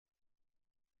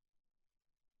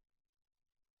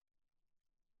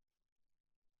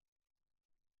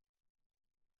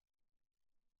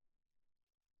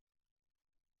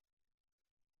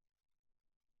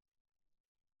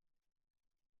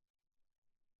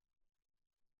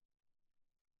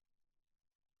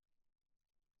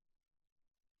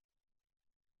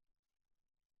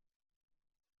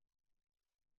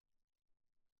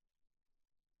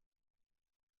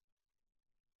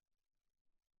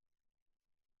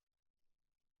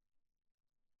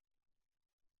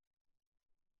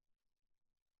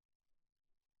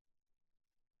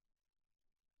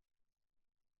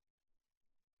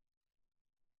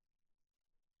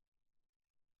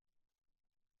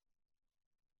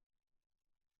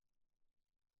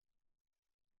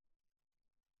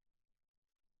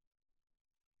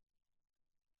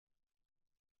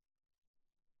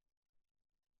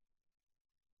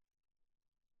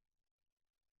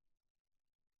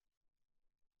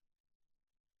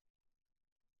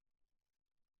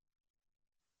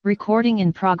Recording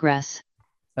in progress.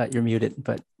 You're muted,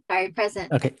 but Sorry,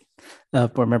 present. okay.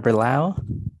 Board Member Lau,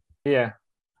 Yeah.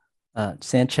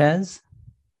 Sanchez,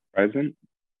 Present.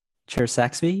 Chair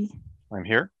Saxby, I'm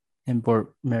here. and Board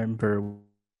Member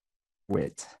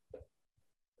Witt.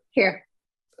 Here.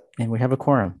 And we have a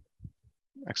quorum.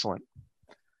 Excellent.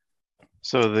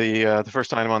 So the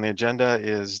first item on the agenda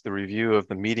is the review of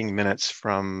the meeting minutes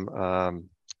from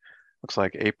looks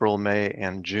like April, May,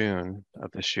 and June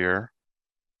of this year.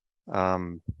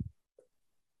 Are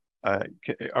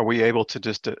we able to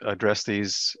just address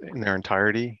these in their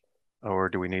entirety, or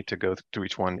do we need to go through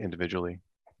each one individually?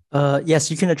 Yes,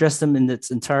 you can address them in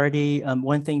its entirety.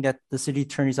 One thing that the city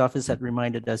attorney's office had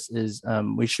reminded us is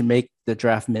we should make the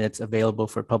draft minutes available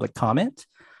for public comment.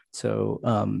 So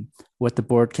what the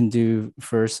board can do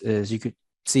first is you could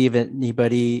see if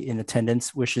anybody in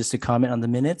attendance wishes to comment on the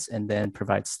minutes and then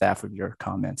provide staff with your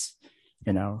comments,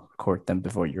 and I'll record them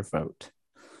before your vote.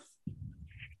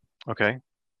 Okay.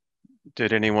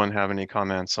 Did anyone have any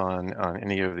comments on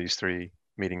any of these three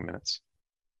meeting minutes?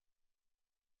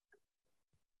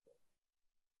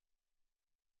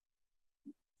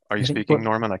 Are you speaking,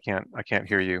 Norman? I can't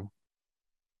hear you.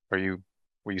 Were you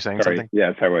saying something?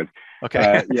 Yes, I was.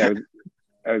 Okay. Yeah,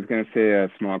 I was going to say a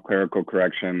small clerical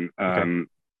correction. Okay.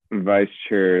 Vice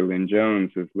Chair Lynn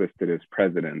Jones is listed as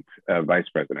President, Vice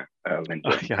President Lynn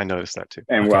Jones. Yeah, I noticed that too.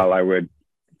 And okay. While I would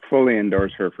fully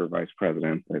endorse her for Vice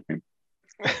President, I think.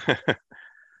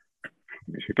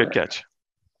 Good catch.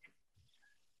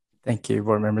 Thank you,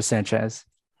 Board Member Sanchez.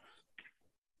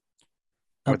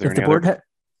 Are there if the any board other...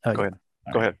 Go ahead.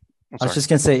 Go ahead. I was just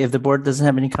going to say, if the board doesn't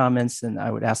have any comments, then I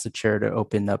would ask the chair to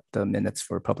open up the minutes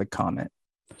for public comment.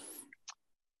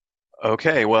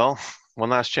 Okay, well, one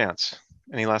last chance.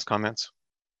 Any last comments?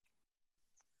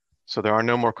 So there are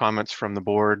no more comments from the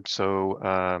board. So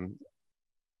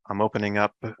I'm opening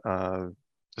up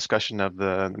discussion of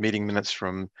the meeting minutes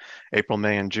from April,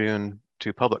 May, and June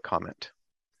to public comment.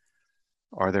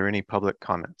 Are there any public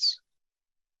comments?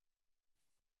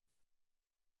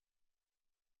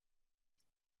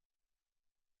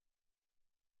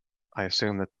 I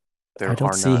assume that there are none. I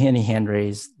don't see any hand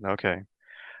raised. Okay.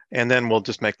 And then we'll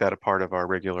just make that a part of our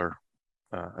regular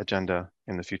agenda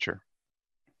in the future.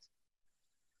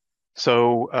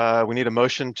 So we need a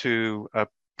motion to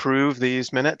approve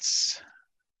these minutes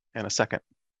and a second.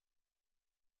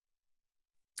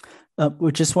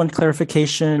 With just one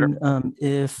clarification, Sure.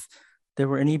 If there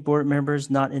were any board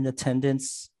members not in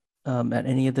attendance at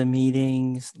any of the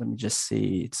meetings, let me just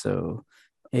see. So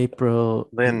April,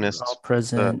 Lynn missed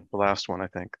present. the last one, I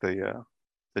think, the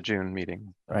June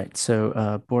meeting. Right.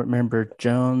 So Board Member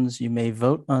Jones, you may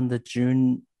vote on the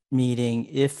June meeting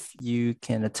if you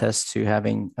can attest to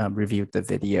having reviewed the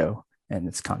video and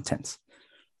its contents.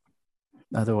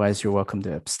 Otherwise, you're welcome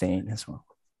to abstain as well.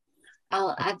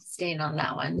 I'll abstain on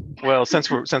that one. Well, since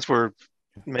we're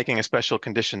making a special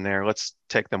condition there, let's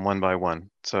take them one by one.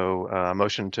 So a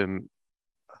motion to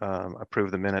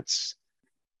approve the minutes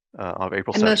of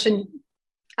April 7th.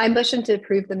 I motion to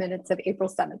approve the minutes of April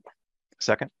 7th.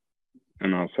 Second?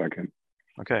 And I'll second.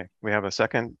 Okay, we have a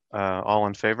second. All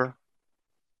in favor?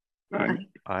 Aye.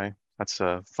 Aye. That's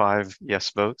 5 yes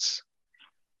votes.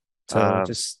 So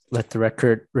just let the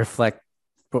record reflect.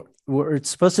 We're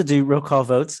supposed to do roll call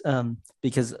votes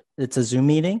because it's a Zoom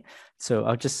meeting. So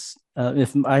I'll just,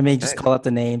 if I may just call out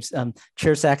the names.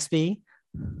 Chair Saxby?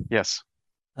 Yes.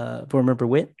 Board Member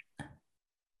Witt?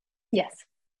 Yes.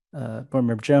 Board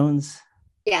Member Jones?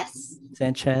 Yes.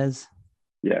 Sanchez?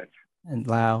 Yes. And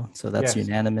Lau. So that's Yes.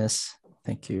 unanimous.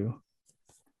 Thank you.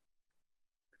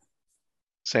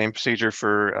 Same procedure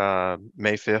for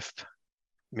May 5th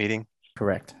meeting.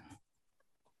 Correct.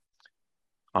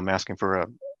 I'm asking for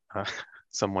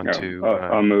someone to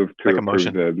I'll move to make a approve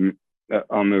motion.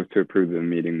 I'll move to approve the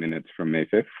meeting minutes from May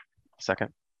 5th.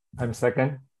 Second. I'm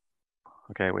second.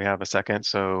 Okay, we have a second.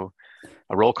 So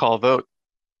a roll call vote.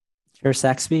 Chair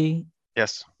Saxby?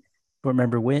 Yes. Board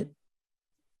Member Witt?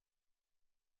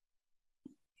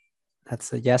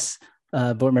 That's a yes.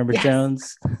 Board Member Yes.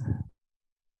 Jones?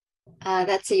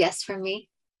 That's a yes from me.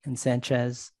 And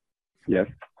Sanchez? Yes.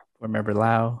 Board Member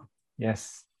Lau?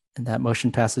 Yes. And that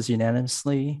motion passes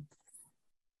unanimously.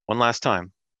 One last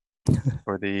time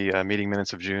for the meeting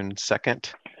minutes of June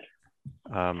 2nd.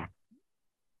 And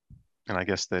I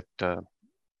guess that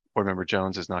Board Member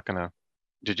Jones is not going to,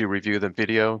 did you review the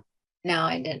video? No,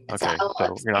 I didn't. Okay,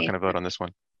 so you're not going to vote on this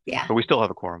one. Yeah. But we still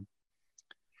have a quorum.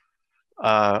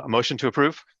 A motion to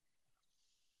approve?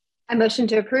 I motion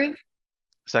to approve.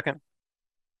 Second?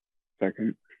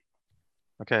 Second.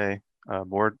 Okay,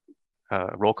 board,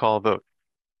 roll call vote.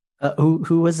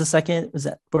 Who was the second? Was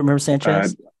that Board Member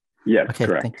Sanchez? Yes, Okay,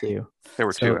 correct. thank you. There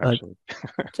were So, two,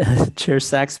 actually. Chair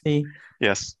Saxby,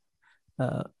 Yes.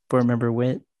 Board Member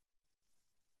Witt.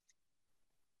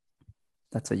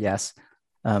 That's a yes.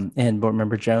 And Board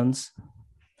Member Jones,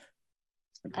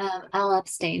 I'll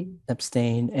abstain.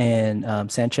 abstain,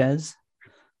 and Sanchez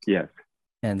Yes.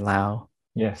 and Lau.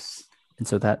 Yes. And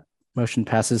so that motion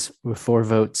passes with 4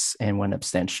 votes and 1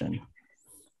 abstention.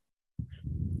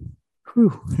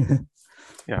 Whew.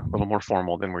 Yeah, a little more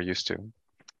formal than we're used to.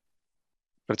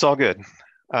 But it's all good.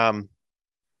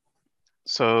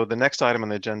 So the next item on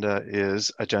the agenda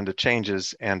is agenda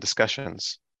changes and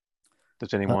discussions.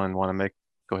 Does anyone want to make,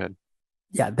 go ahead.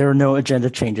 Yeah, there are no agenda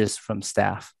changes from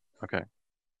staff. Okay.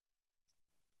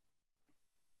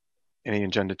 Any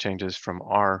agenda changes from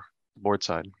our board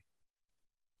side?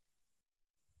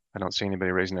 I don't see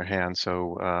anybody raising their hand,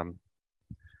 so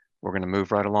we're going to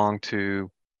move right along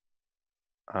to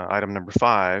item number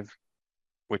 5,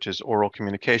 which is oral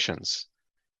communications.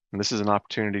 And this is an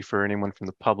opportunity for anyone from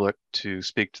the public to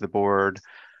speak to the board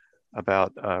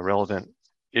about relevant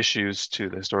issues to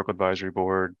the Historical Advisory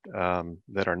Board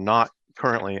that are not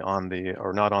currently on the,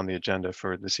 or not on the agenda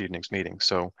for this evening's meeting.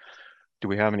 So do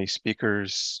we have any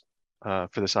speakers for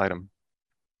this item?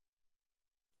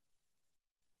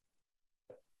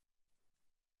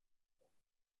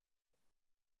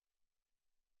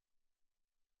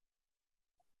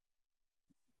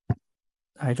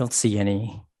 I don't see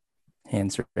any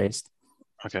hands raised.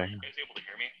 Okay, Are you guys able to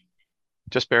hear me?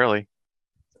 just barely.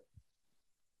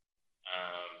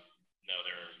 No,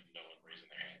 no one raising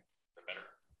their hand. They're better.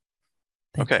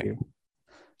 Thank Okay. you.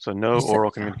 So no You said-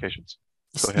 oral communications.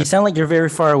 Go You ahead. sound like you're very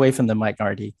far away from the mic,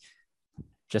 Artie.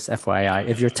 Just FYI,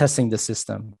 if you're testing the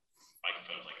system.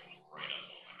 Microphone's like right up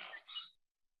on my mouth.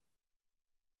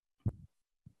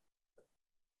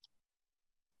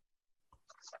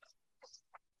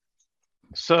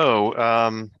 So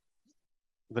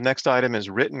the next item is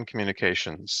written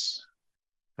communications.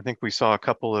 I think we saw a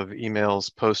couple of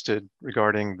emails posted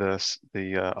regarding this,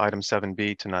 the item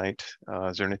 7B tonight.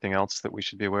 Is there anything else that we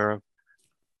should be aware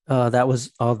of? That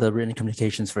was all the written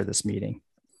communications for this meeting.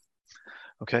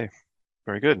 Okay,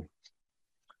 very good.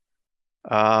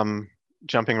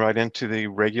 Jumping right into the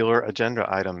regular agenda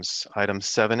items. Item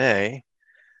 7A,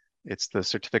 it's the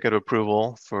certificate of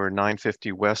approval for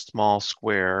 950 West Mall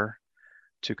Square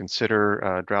to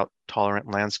consider drought tolerant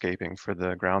landscaping for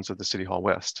the grounds of the City Hall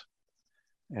West.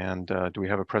 And do we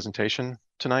have a presentation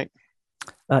tonight?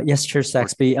 Yes, Chair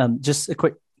Saxby. Just a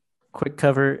quick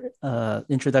cover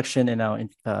introduction, and I'll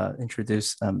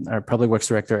introduce our Public Works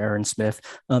Director, Aaron Smith.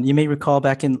 You may recall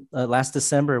back in last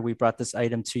December, we brought this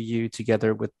item to you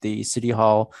together with the City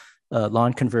Hall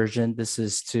lawn conversion. This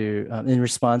is to in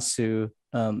response to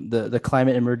the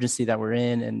climate emergency that we're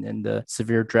in and the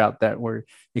severe drought that we're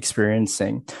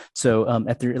experiencing. So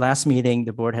at the last meeting,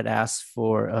 the board had asked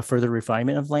for a further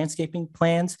refinement of landscaping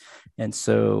plans. And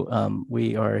so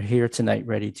we are here tonight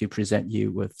ready to present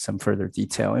you with some further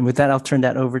detail. And with that, I'll turn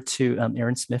that over to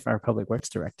Aaron Smith, our Public Works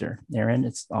Director. Aaron,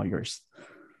 it's all yours.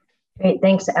 Great,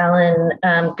 thanks, Alan.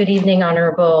 Good evening,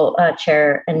 Honorable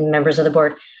Chair and members of the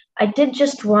board. I did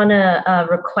just want to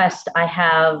request I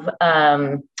have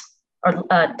a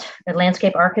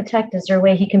landscape architect. Is there a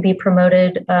way he can be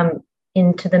promoted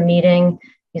into the meeting?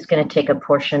 He's going to take a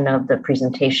portion of the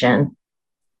presentation.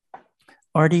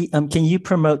 Artie, can you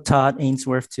promote Todd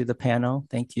Ainsworth to the panel?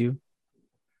 Thank you.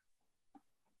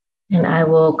 And I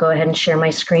will go ahead and share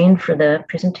my screen for the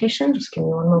presentation. Just give me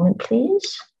one moment,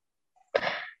 please.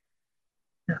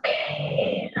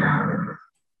 Okay.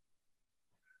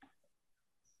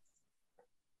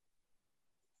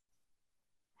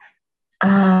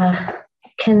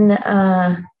 Can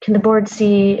the board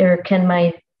see, or can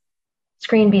my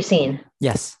screen be seen?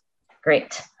 Yes.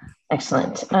 Great,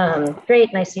 excellent. Great,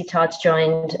 and I see Todd's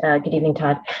joined. Good evening,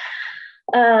 Todd.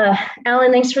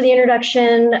 Alan, thanks for the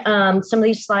introduction. Some of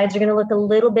these slides are going to look a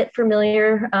little bit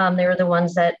familiar. They were the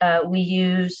ones that we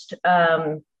used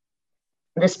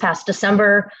this past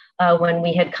December when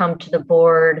we had come to the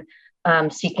board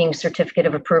seeking certificate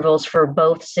of approvals for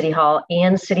both City Hall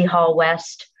and City Hall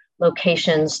West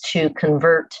locations to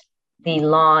convert the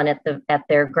lawn at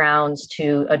their grounds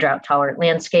to a drought tolerant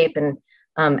landscape. And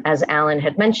as Alan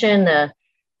had mentioned, the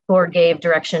board gave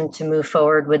direction to move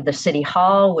forward with the City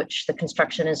Hall, which the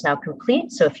construction is now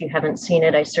complete. So if you haven't seen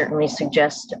it, I certainly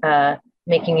suggest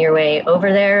making your way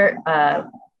over there.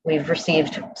 We've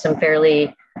received some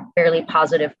fairly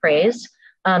positive praise.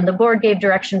 The board gave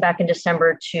direction back in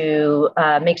December to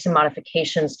make some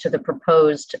modifications to the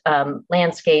proposed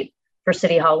landscape for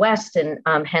City Hall West, and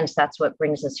hence that's what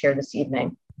brings us here this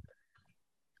evening.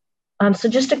 So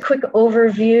just a quick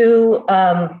overview.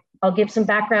 I'll give some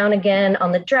background again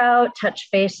on the drought, touch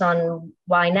base on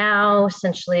why now,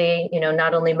 essentially,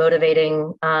 not only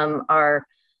motivating our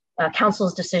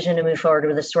council's decision to move forward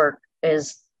with this work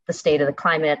is the state of the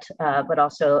climate, but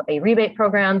also a rebate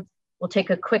program. We'll take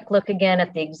a quick look again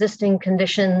at the existing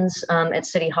conditions at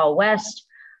City Hall West.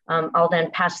 I'll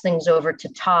then pass things over to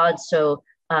Todd so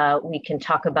we can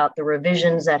talk about the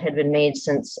revisions that had been made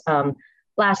since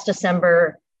last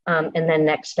December, and then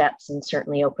next steps, and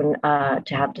certainly open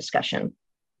to have discussion.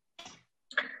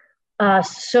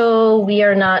 So we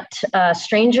are not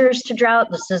strangers to drought.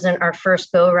 This isn't our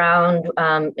first go round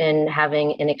in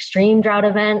having an extreme drought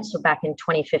event. So back in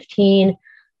 2015,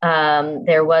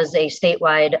 there was a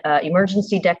statewide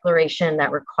emergency declaration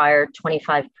that required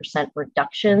 25%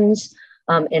 reductions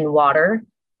in water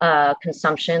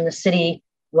consumption. The city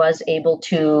was able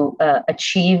to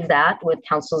achieve that with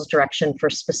council's direction for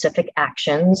specific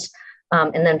actions.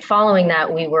 And then following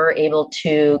that, we were able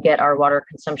to get our water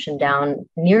consumption down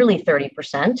nearly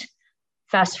 30%.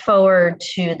 Fast forward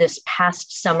to this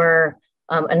past summer,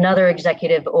 another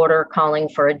executive order calling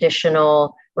for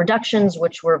additional reductions,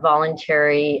 which were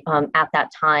voluntary at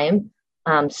that time.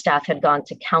 Staff had gone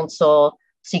to council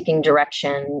seeking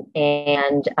direction.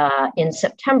 And in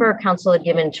September, council had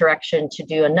given direction to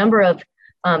do a number of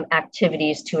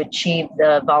activities to achieve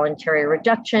the voluntary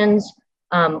reductions.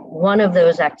 One of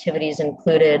those activities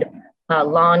included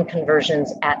lawn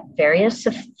conversions at various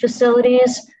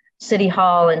facilities, City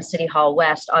Hall and City Hall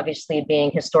West, obviously being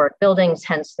historic buildings,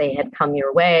 hence they had come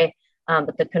your way,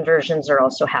 but the conversions are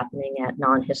also happening at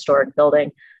non-historic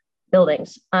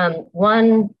buildings.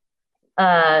 One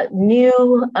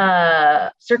new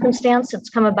circumstance that's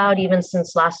come about even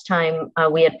since last time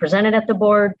we had presented at the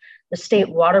board, the State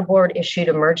Water Board issued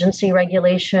emergency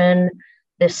regulation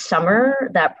this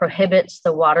summer that prohibits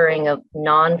the watering of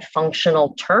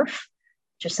non-functional turf,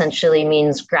 which essentially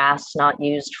means grass not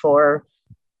used for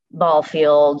ball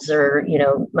fields or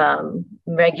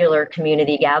regular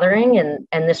community gathering.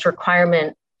 And this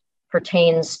requirement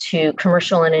pertains to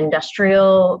commercial and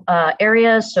industrial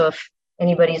areas. So if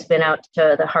anybody's been out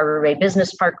to the Harbor Bay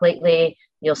Business Park lately,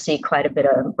 you'll see quite a bit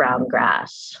of brown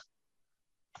grass.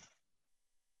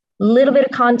 Little bit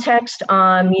of context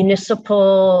on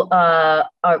municipal,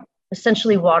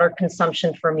 essentially water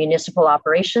consumption for municipal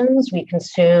operations. We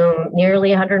consume nearly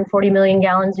 140 million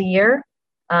gallons a year.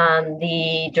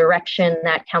 The direction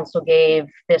that council gave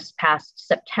this past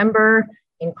September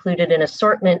included an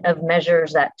assortment of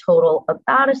measures that total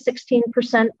about a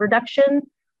 16% reduction.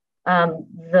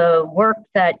 The work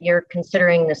that you're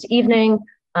considering this evening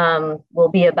will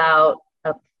be about,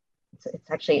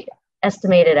 it's actually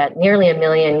estimated at nearly 1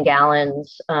 million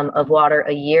gallons of water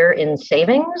a year in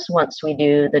savings once we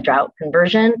do the drought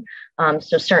conversion.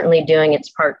 So certainly doing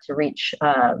its part to reach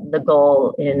the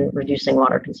goal in reducing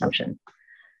water consumption.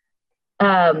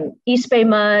 East Bay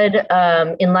Mud,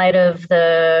 in light of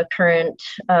the current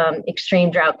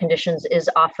extreme drought conditions, is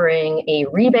offering a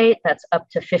rebate that's up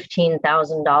to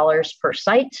 $15,000 per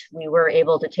site. We were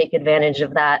able to take advantage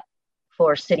of that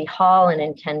for City Hall and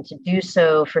intend to do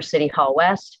so for City Hall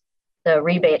West. The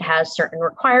rebate has certain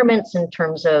requirements in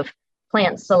terms of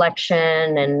plant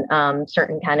selection and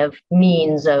certain kind of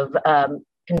means of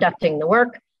conducting the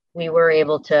work. We were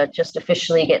able to just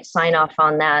officially get sign off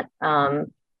on that a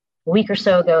week or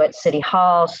so ago at City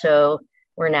Hall. So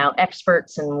we're now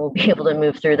experts and we'll be able to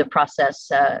move through the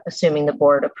process, assuming the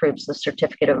board approves the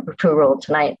certificate of approval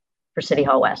tonight for City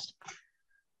Hall West.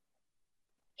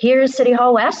 Here's City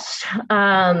Hall West.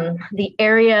 The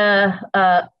area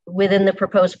within the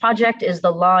proposed project is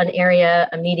the lawn area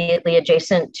immediately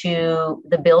adjacent to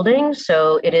the building.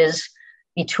 So it is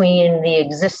between the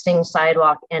existing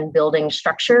sidewalk and building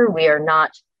structure. We are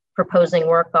not proposing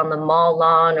work on the mall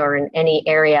lawn or in any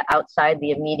area outside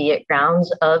the immediate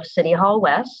grounds of City Hall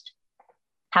West.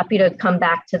 Happy to come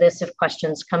back to this if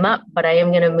questions come up, but I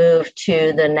am going to move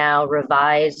to the now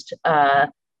revised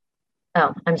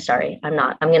oh, I'm sorry, I'm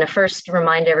not. I'm going to first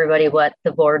remind everybody what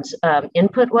the board's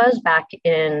input was back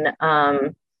in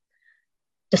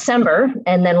December,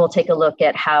 and then we'll take a look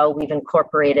at how we've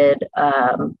incorporated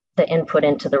the input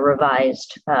into the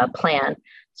revised plan.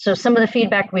 So some of the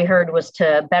feedback we heard was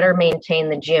to better maintain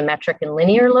the geometric and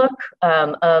linear look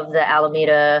of the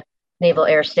Alameda Naval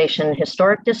Air Station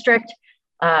Historic District.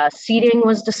 Seating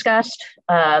was discussed,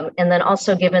 and then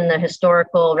also given the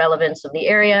historical relevance of the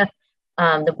area,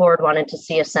 the board wanted to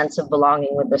see a sense of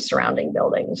belonging with the surrounding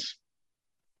buildings.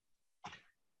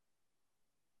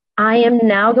 I am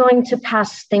now going to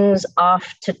pass things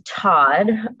off to Todd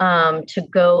to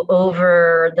go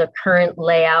over the current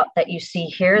layout that you see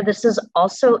here. This is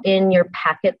also in your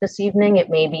packet this evening. It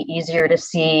may be easier to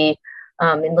see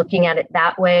in looking at it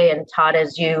that way. And Todd,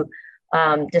 as you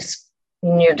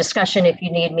in your discussion, if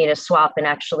you need me to swap and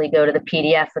actually go to the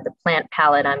PDF or the plant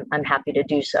palette, I'm happy to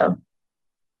do so.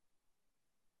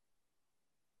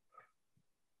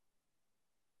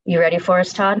 You ready for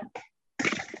us, Todd?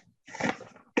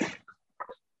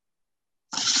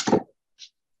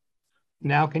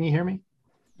 Now, can you hear me?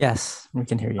 Yes, we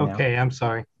can hear you now. Okay, I'm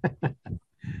sorry.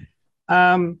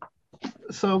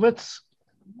 So let's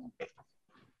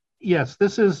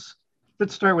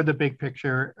start with the big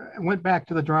picture. I went back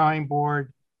to the drawing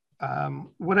board.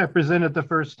 What I presented the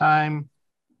first time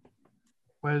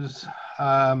was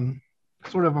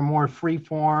sort of a more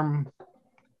free-form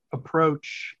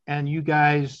approach, and you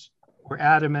guys were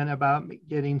adamant about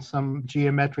getting some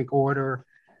geometric order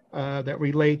that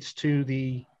relates to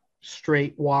the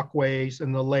straight walkways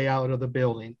and the layout of the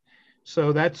building.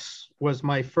 So was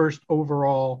my first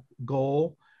overall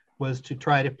goal, was to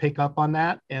try to pick up on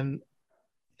that, and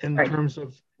in terms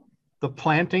of the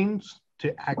plantings,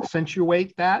 to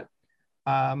accentuate that.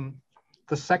 The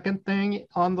second thing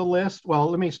on the list, well,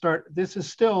 let me start. This is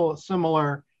still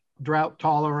similar drought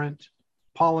tolerant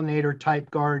pollinator type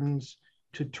gardens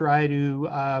to try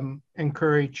to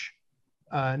encourage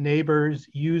neighbors,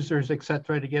 users,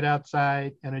 etc., to get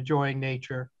outside and enjoying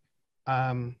nature.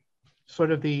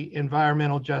 Sort of the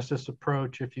environmental justice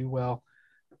approach, if you will.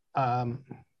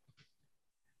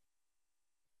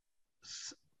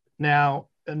 Now,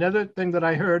 another thing that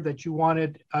I heard that you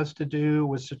wanted us to do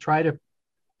was to try to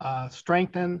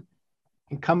strengthen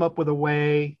and come up with a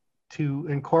way to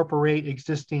incorporate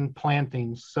existing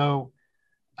plantings. So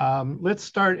let's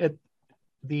start at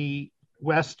the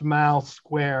West Mall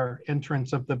Square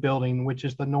entrance of the building, which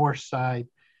is the north side.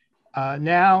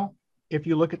 Now, if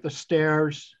you look at the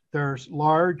stairs, there's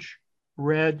large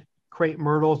red crepe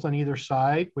myrtles on either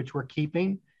side, which we're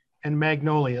keeping, and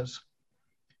magnolias.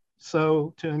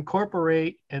 So to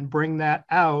incorporate and bring that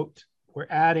out, we're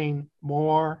adding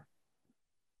more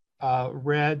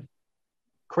red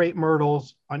crepe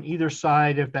myrtles on either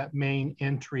side of that main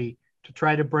entry to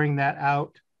try to bring that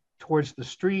out towards the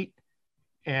street.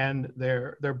 And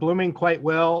they're blooming quite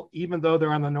well, even though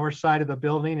they're on the north side of the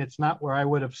building. It's not where I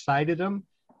would have sited them,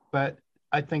 but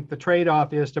I think the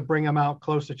trade-off is to bring them out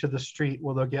closer to the street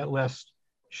where they'll get less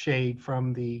shade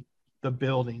from the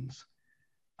buildings.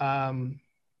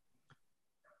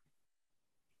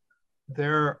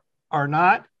 There are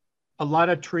not a lot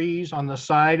of trees on the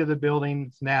side of the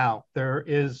buildings now. There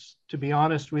is, to be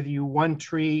honest with you, one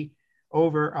tree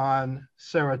over on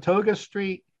Saratoga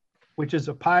Street, which is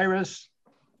a pyrus,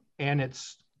 and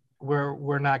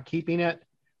we're not keeping it.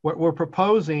 What we're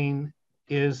proposing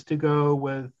is to go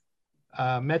with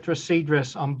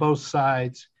Metrocedrus on both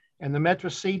sides. And the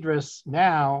Metrocedrus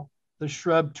now, the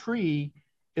shrub tree,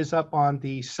 is up on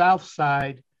the south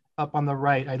side, up on the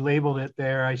right. I labeled it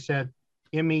there. I said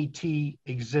MET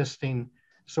existing.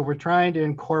 So we're trying to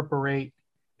incorporate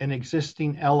an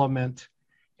existing element.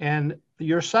 And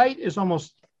your site is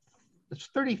it's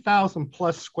 30,000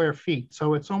 plus square feet.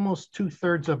 So it's almost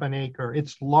 2/3 of an acre.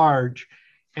 It's large.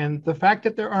 And the fact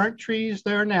that there aren't trees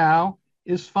there now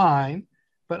is fine,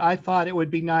 but I thought it would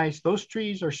be nice. Those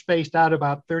trees are spaced out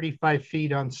about 35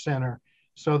 feet on center.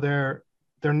 So they're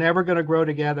never gonna grow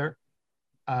together.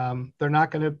 They're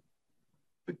not gonna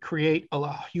create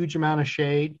a huge amount of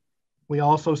shade. We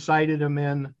also sited them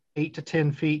in 8 to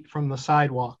 10 feet from the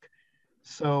sidewalk.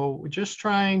 So we're just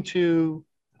trying to,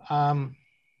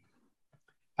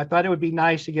 I thought it would be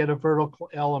nice to get a vertical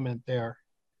element there.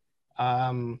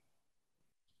 That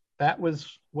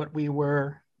was what we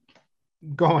were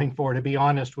going for, to be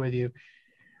honest with you.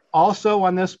 Also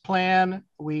on this plan,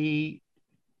 we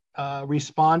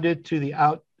responded to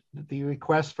the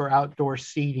request for outdoor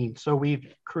seating. So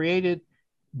we've created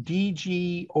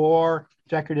DG or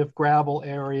decorative gravel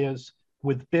areas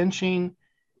with benching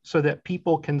so that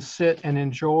people can sit and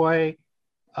enjoy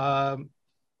a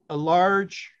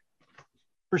large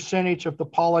percentage of the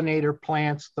pollinator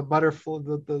plants,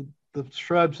 the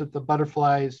shrubs that the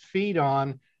butterflies feed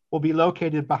on will be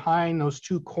located behind those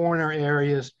two corner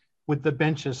areas with the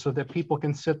benches so that people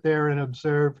can sit there and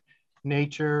observe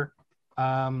nature.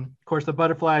 Of course, the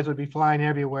butterflies would be flying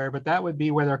everywhere, but that would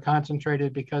be where they're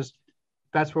concentrated because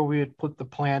that's where we would put the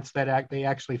plants that they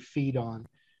actually feed on.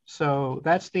 So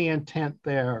that's the intent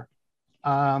there.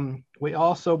 We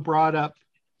also brought up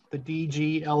the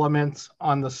DG elements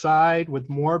on the side with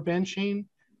more benching.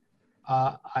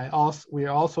 We are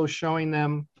also showing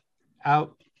them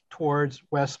out towards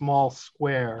West Mall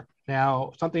Square.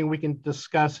 Now, something we can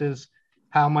discuss is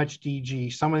how much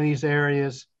DG. Some of these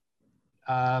areas,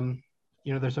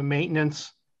 there's a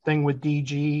maintenance thing with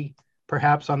DG.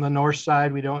 Perhaps on the north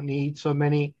side, we don't need so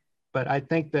many, but I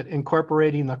think that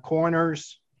incorporating the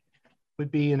corners would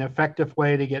be an effective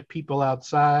way to get people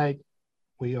outside.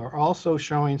 We are also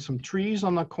showing some trees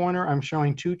on the corner. I'm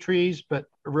showing 2 trees, but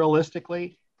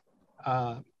realistically,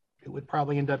 it would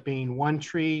probably end up being 1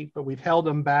 tree, but we've held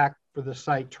them back for the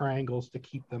site triangles to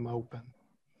keep them open.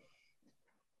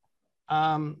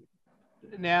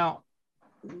 Now,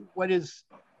 what is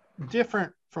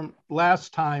different from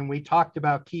last time, we talked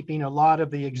about keeping a lot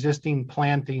of the existing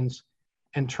plantings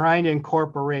and trying to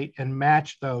incorporate and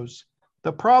match those.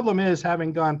 The problem is,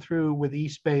 having gone through with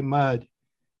East Bay Mud,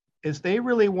 is they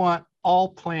really want all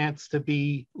plants to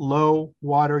be low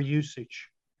water usage.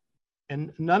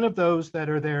 And none of those that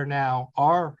are there now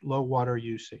are low water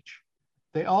usage.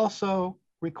 They also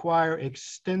require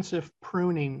extensive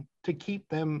pruning to keep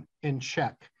them in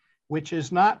check, which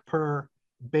is not per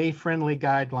Bay-friendly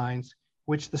guidelines,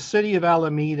 which the city of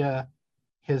Alameda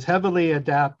has heavily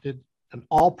adapted in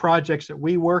all projects that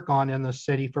we work on in the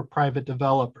city for private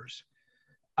developers.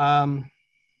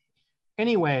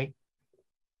 Anyway,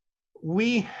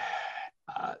 we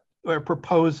are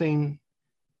proposing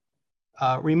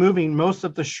removing most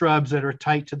of the shrubs that are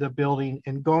tight to the building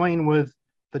and going with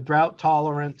the drought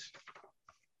tolerant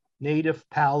native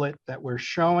palette that we're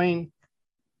showing.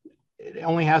 It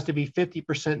only has to be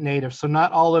 50% native. So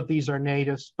not all of these are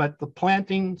natives, but the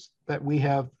plantings that we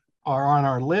have are on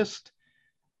our list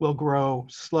will grow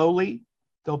slowly.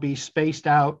 They'll be spaced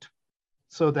out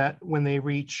so that when they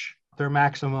reach their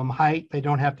maximum height, they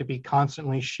don't have to be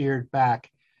constantly sheared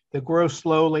back. They grow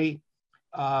slowly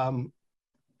for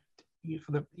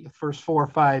the first 4 or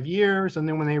 5 years, and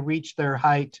then when they reach their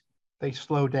height, they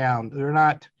slow down. They're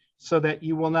not, so that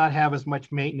you will not have as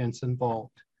much maintenance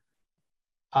involved.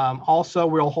 Also,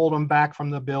 we'll hold them back from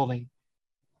the building.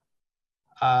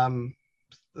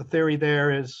 The theory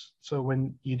there is, so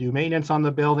when you do maintenance on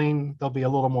the building, there'll be a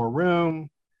little more room.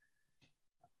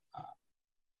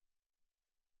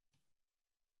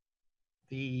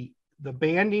 The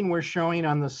banding we're showing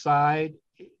on the side,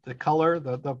 the color,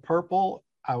 the purple,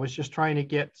 I was just trying to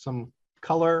get some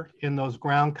color in those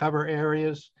ground cover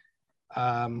areas.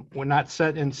 We're not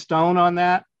set in stone on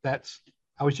that.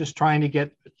 I was just trying to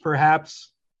get,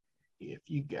 perhaps if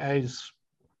you guys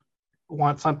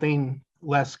want something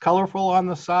less colorful on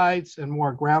the sides and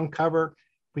more ground cover,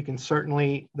 we can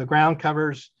certainly, the ground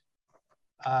covers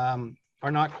are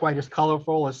not quite as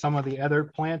colorful as some of the other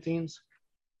plantings.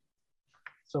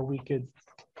 So we could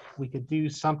do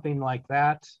something like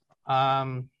that.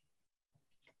 I'm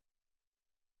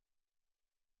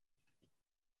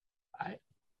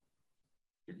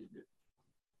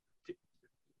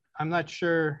not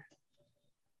sure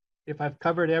if I've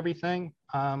covered everything.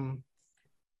 I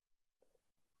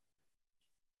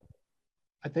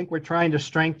think we're trying to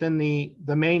strengthen the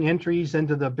main entries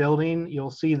into the building.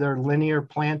 You'll see their linear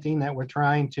planting that we're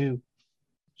trying to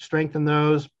strengthen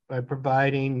those by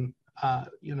providing,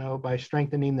 by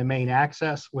strengthening the main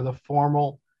access with a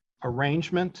formal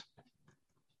arrangement.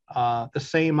 The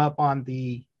same up on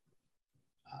the,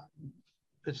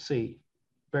 let's see,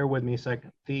 bear with me a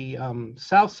second. The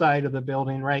south side of the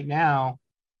building right now,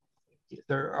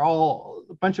 there are all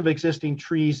a bunch of existing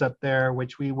trees up there,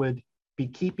 which we would be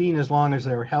keeping as long as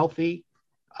they're healthy.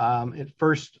 At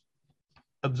first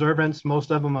observance,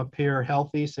 most of them appear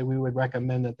healthy, so we would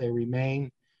recommend that they remain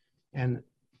and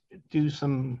do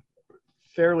some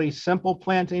fairly simple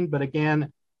planting, but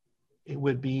again, it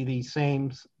would be the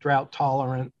same drought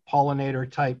tolerant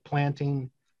pollinator type planting.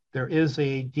 There is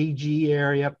a DG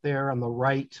area up there on the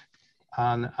right,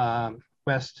 on on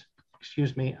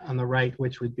the right,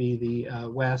 which would be the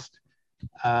west,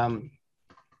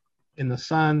 in the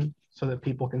sun, so that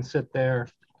people can sit there.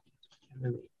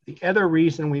 The other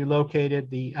reason we located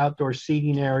the outdoor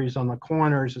seating areas on the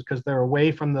corners is because they're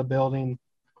away from the building,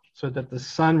 so that the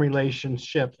sun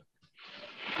relationship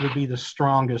would be the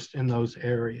strongest in those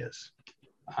areas.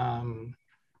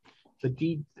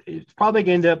 It's probably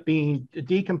going to end up being a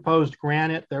decomposed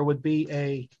granite. There would be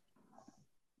a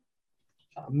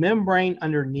membrane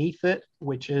underneath it,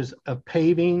 which is a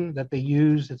paving that they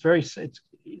use. It's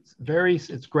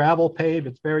gravel paved.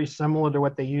 It's very similar to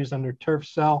what they use under turf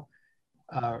cell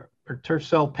or turf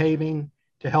cell paving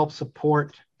to help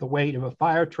support the weight of a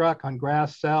fire truck on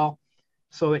grass cell.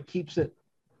 So it keeps it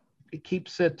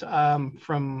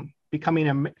from becoming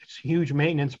a huge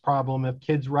maintenance problem if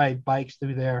kids ride bikes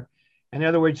through there. In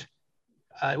other words,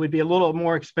 it would be a little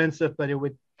more expensive, but it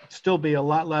would still be a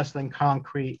lot less than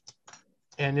concrete,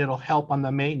 and it'll help on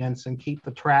the maintenance and keep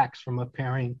the tracks from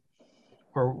appearing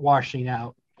or washing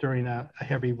out during a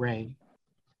heavy rain.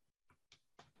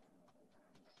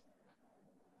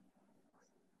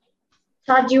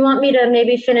 Todd, do you want me to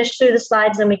maybe finish through the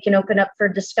slides and we can open up for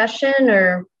discussion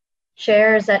or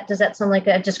share? Does that sound like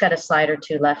I've just got a slide or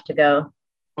two left to go?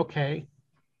 Okay.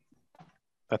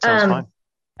 That sounds fine.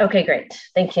 Okay, great.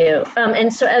 Thank you.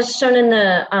 And so as shown in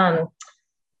the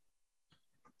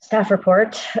staff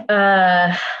report,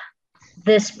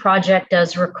 this project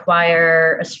does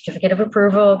require a certificate of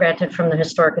approval granted from the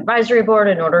Historic Advisory Board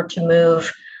in order to move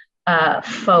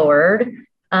forward.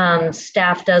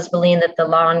 Staff does believe that the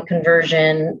lawn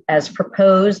conversion as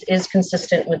proposed is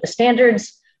consistent with the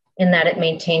standards in that it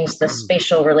maintains the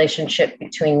spatial relationship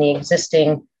between the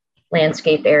existing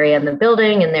landscape area and the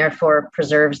building, and therefore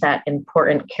preserves that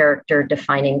important character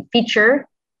defining feature.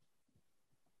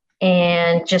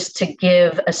 And just to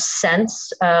give a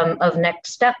sense of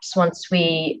next steps, once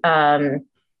we are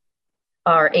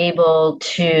able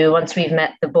to, once we've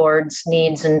met the board's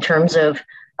needs in terms of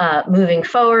moving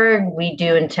forward, we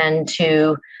do intend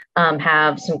to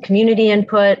have some community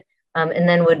input and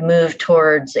then would move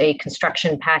towards a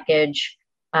construction package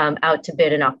out to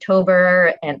bid in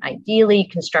October, and ideally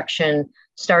construction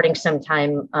starting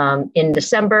sometime in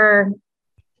December.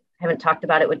 I haven't talked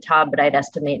about it with Todd, but I'd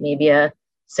estimate maybe a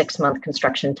 6-month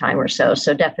construction time or so.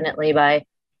 So definitely by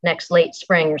next late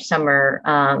spring or summer,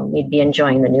 we'd be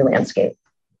enjoying the new landscape.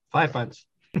 5 months.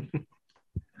 Okay.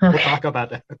 We'll talk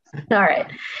about that. All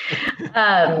right.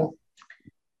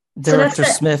 Director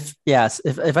Smith, yes,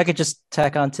 if I could just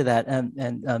tack on to that,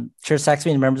 and Chair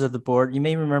Saxby and members of the board, you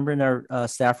may remember in our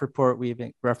staff report, we've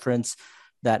referenced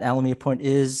that Alameda Point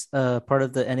is part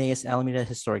of the NAS Alameda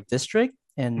Historic District.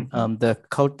 And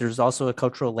there's also a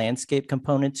cultural landscape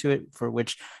component to it, for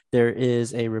which there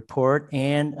is a report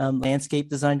and landscape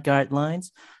design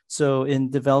guidelines. So in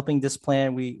developing this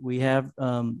plan, we have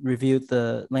reviewed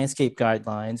the landscape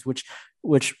guidelines,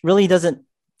 which really doesn't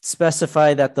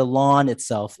specify that the lawn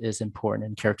itself is important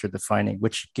and character defining,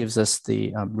 which gives us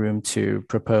the room to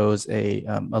propose a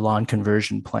lawn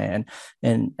conversion plan.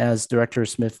 And as Director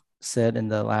Smith said in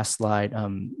the last slide,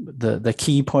 the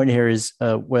key point here is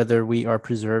whether we are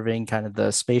preserving kind of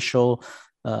the spatial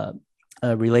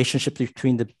relationship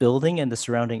between the building and the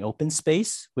surrounding open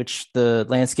space, which the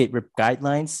landscape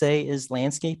guidelines say is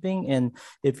landscaping. And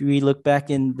if we look back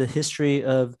in the history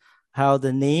of how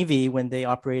the Navy, when they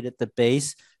operated the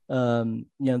base,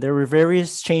 there were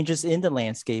various changes in the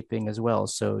landscaping as well.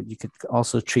 So you could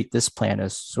also treat this plan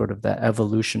as sort of the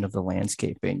evolution of the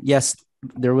landscaping. Yes,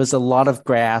 there was a lot of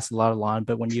grass, a lot of lawn,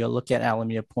 but when you look at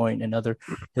Alameda Point and other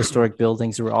historic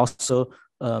buildings, there were also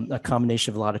a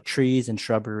combination of a lot of trees and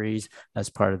shrubberies as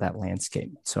part of that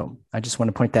landscape. So I just want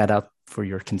to point that out for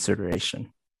your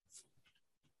consideration.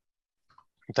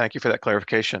 Thank you for that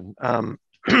clarification.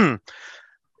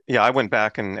 Yeah, I went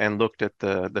back and looked at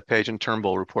the Page and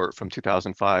Turnbull report from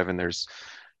 2005, and there's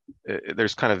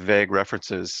kind of vague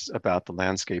references about the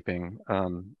landscaping.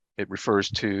 It refers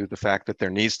to the fact that there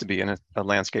needs to be a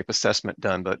landscape assessment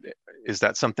done, but is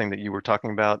that something that you were talking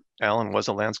about, Alan? Was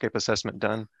a landscape assessment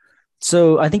done?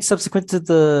 So I think subsequent to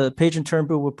the Page and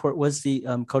Turnbull report was the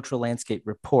cultural landscape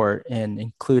report, and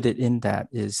included in that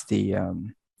is the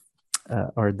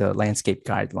landscape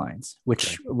guidelines,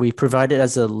 which we provided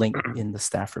as a link in the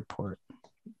staff report.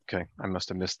 Okay, I must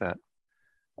have missed that.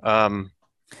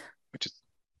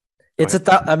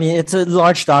 It's a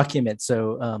large document,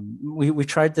 so we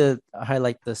tried to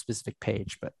highlight the specific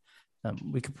page, but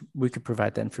we could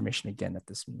provide that information again at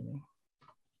this meeting.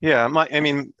 Yeah,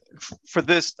 for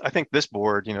this, I think this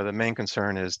board, the main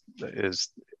concern is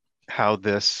how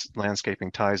this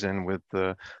landscaping ties in with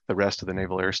the rest of the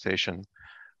Naval Air Station,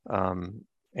 and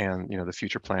the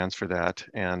future plans for that,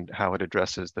 and how it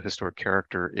addresses the historic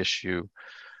character issue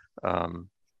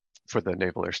for the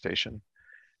Naval Air Station,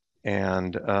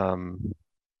 and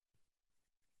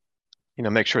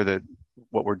make sure that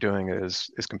what we're doing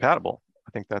is compatible.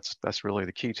 I think that's really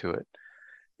the key to it.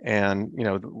 And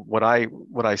what I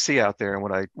see out there, and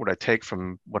what I take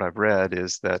from what I've read,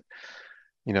 is that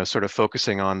sort of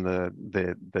focusing on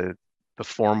the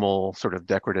formal sort of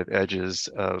decorative edges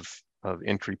of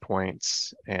entry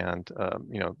points, and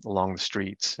along the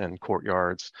streets and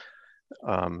courtyards,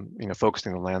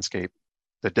 focusing the landscape,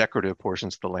 the decorative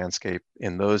portions of the landscape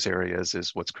in those areas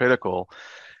is what's critical,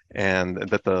 and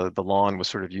that the lawn was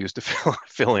sort of used to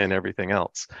fill in everything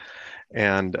else.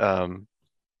 And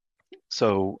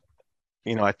so,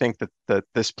 I think that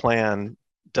this plan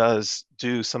does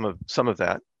do some of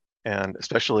that, and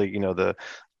especially the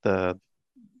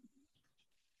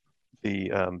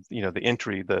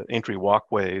entry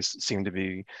walkways seem to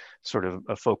be sort of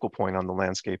a focal point on the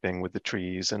landscaping, with the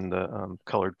trees and the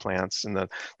colored plants, and the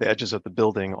edges of the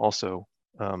building also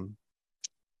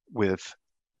with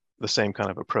the same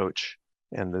kind of approach.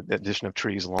 and the addition of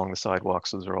trees along the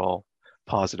sidewalks, those are all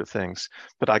positive things.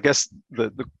 But I guess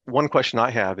the one question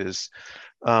I have is,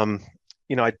 and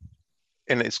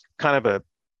it's kind of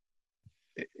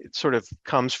it sort of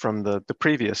comes from the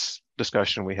previous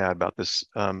discussion we had about this.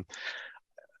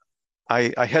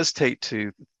 I hesitate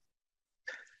to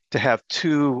have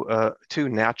too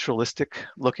naturalistic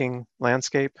looking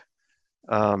landscape.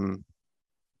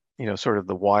 Sort of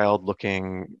the wild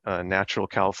looking natural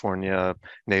California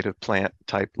native plant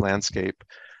type landscape,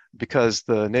 because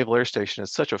the Naval Air Station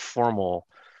is such a formal,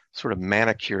 sort of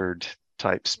manicured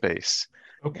type space.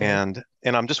 Okay. And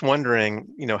I'm just wondering,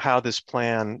 how this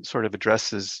plan sort of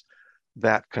addresses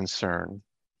that concern.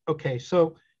 Okay,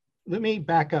 so let me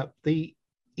back up. The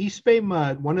East Bay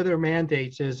Mud, one of their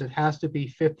mandates is it has to be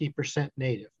 50%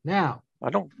 native. Now, I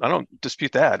don't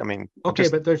dispute that. I mean, okay,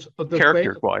 but there's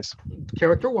character-wise.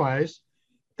 Character-wise,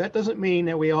 that doesn't mean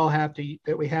that we have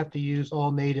to use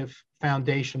all native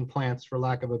foundation plants, for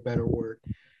lack of a better word.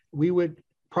 We would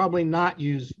probably not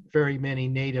use very many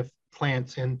native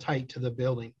plants in tight to the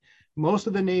building. Most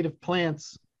of the native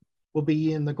plants will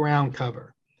be in the ground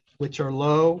cover, which are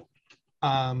low.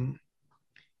 And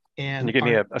can you give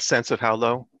me a sense of how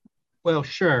low? Well,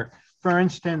 sure. For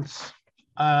instance,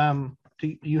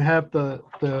 do you have the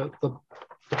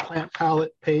plant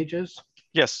palette pages?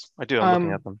 Yes, I do. I'm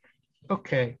looking at them.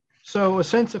 Okay. So a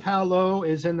sense of how low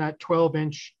is in that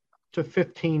 12-inch to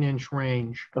 15-inch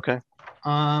range. Okay.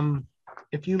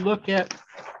 If you look at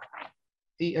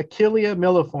the Achillea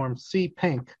milliform, C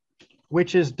pink,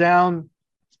 which is down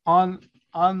on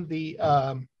the,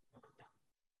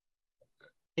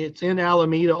 it's in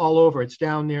Alameda all over. It's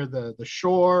down near the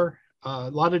shore, a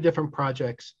lot of different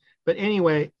projects. But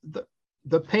anyway,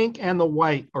 the pink and the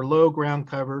white are low ground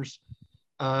covers.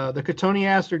 The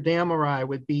Cotoneaster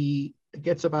damari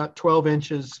gets about 12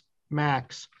 inches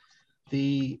max.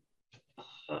 The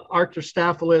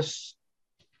Arctostaphylos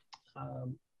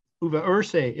uva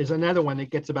ursae is another one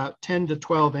that gets about 10 to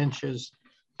 12 inches.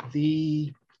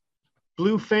 The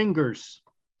blue fingers,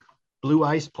 blue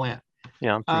ice plant.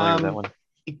 Yeah, I'm familiar with that one.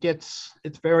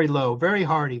 It's very low, very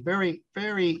hardy, very,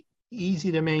 very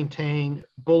easy to maintain,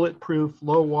 bulletproof,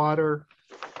 low water.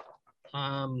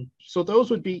 So those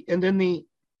would be, and then the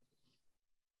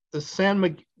San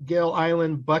Miguel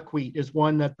Island buckwheat is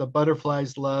one that the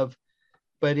butterflies love,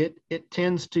 but it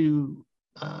tends to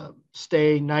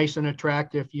stay nice and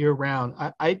attractive year round.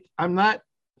 I'm not,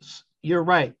 you're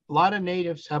right. A lot of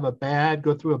natives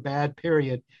go through a bad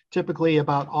period, typically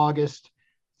about August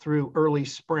through early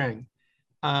spring.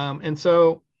 And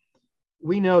so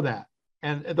we know that.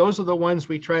 And those are the ones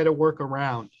we try to work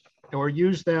around or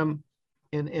use them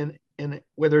in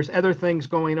where there's other things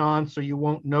going on, so you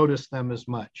won't notice them as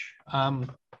much.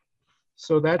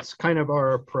 So that's kind of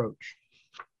our approach.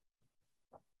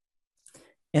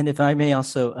 And if I may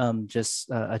also just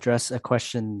address a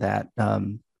question that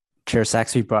Chair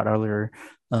Saxby brought earlier,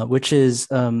 which is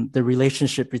the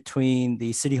relationship between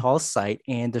the City Hall site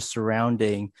and the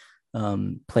surrounding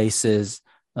places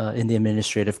in the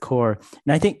administrative core.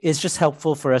 And I think it's just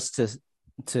helpful for us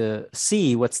to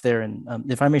see what's there.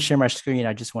 And if I may share my screen,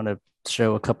 I just want to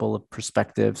show a couple of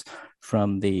perspectives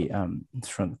from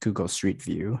Google Street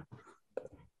View.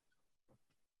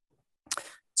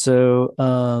 So,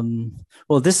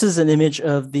 well, this is an image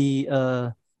of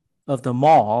the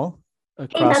mall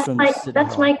across from the City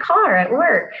That's Hall. my car at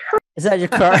work. Is that your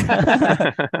car?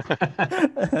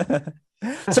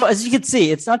 So as you can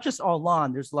see, it's not just all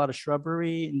lawn. There's a lot of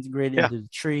shrubbery integrated into the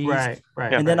trees. Right.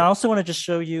 And then I also want to just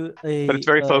show you but it's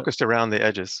very focused around the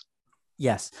edges.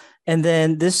 Yes. And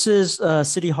then this is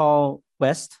City Hall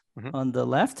West on the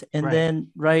left. And then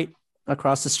right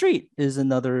across the street is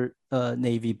another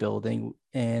Navy building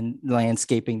and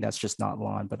landscaping that's just not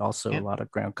lawn, but also a lot of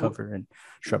ground cover and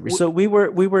shrubbery. So we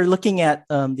were looking at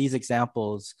these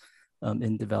examples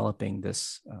in developing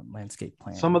this landscape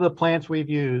plan. Some of the plants we've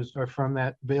used are from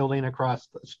that building across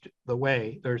the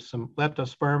way. There's some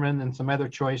leptospermum and some other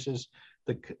choices.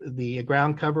 The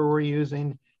ground cover we're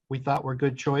using, we thought were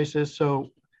good choices. So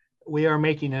we are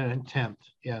making an attempt,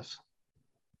 yes.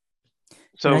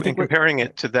 So in comparing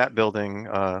it to that building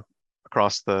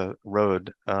across the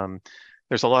road,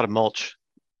 there's a lot of mulch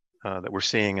that we're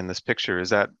seeing in this picture. Is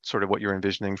that sort of what you're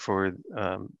envisioning for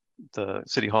the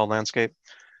City Hall landscape?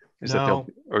 No.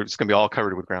 Or it's going to be all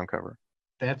covered with ground cover?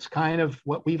 That's kind of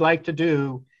what we like to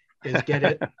do, is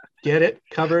get it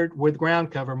covered with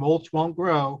ground cover. Mulch won't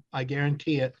grow, I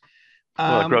guarantee it.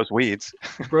 Well, it grows weeds.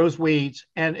 Grows weeds.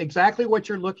 And exactly what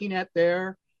you're looking at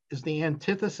there is the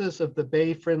antithesis of the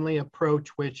Bay-friendly approach,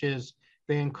 which is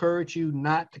they encourage you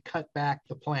not to cut back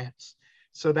the plants.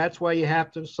 So that's why you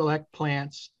have to select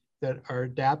plants that are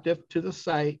adaptive to the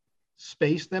site,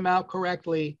 space them out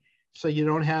correctly, so you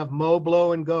don't have mow,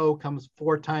 blow, and go comes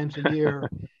 4 times a year,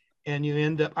 and you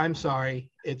end up, I'm sorry,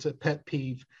 it's a pet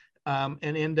peeve, and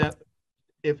end up,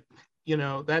 if, you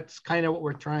know, that's kind of what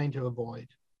we're trying to avoid.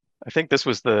 I think this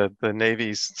was the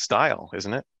Navy's style,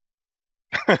 isn't it?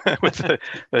 With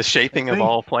the shaping of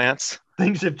all plants.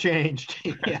 Things have changed.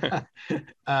 Yeah.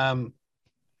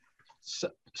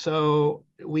 So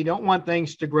we don't want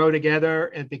things to grow together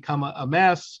and become a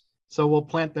mess. So we'll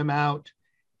plant them out,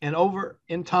 and over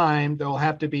in time, there'll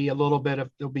have to be a little bit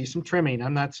of, there'll be some trimming.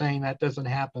 I'm not saying that doesn't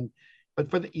happen, but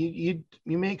for the, you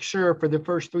make sure for the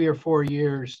first 3 or 4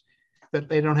 years that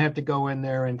they don't have to go in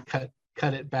there and cut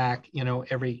it back, you know,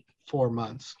 every 4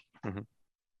 months.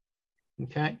 Mm-hmm.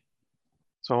 Okay.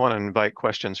 So I want to invite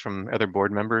questions from other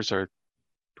board members, or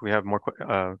do we have more?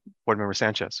 Board Member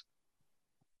Sanchez.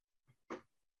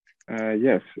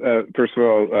 Yes. First of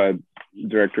all,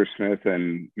 Director Smith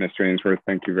and Mr. Ainsworth,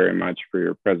 thank you very much for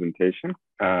your presentation.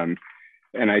 And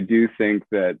I do think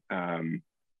that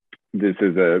this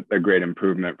is a great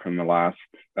improvement from the last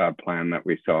plan that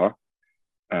we saw.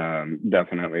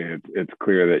 Definitely, it's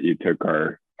clear that you took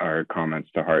our comments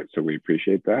to heart, so we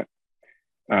appreciate that.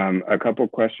 A couple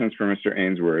questions for Mr.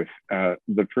 Ainsworth.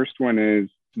 The first one is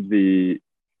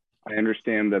I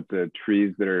understand that the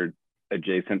trees that are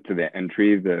adjacent to the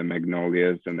entry, the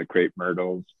magnolias and the crepe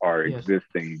myrtles are Yes.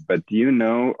 existing, but do you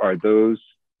know, do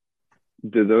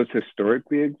those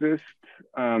historically exist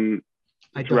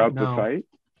throughout the site?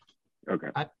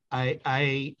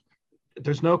 Okay.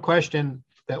 There's no question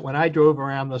that when I drove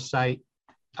around the site,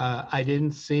 I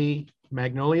didn't see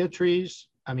magnolia trees.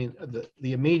 I mean,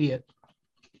 the immediate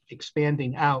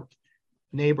expanding out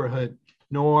neighborhood,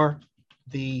 nor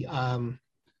the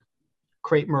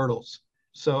crepe myrtles.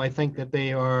 So I think that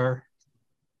they are.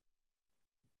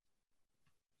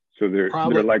 So they're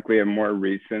likely a more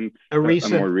recent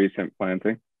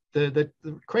planting. The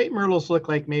crepe myrtles look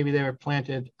like maybe they were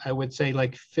planted, I would say,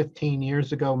 like 15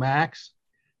 years ago max,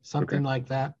 something like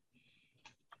that.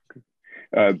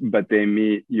 But they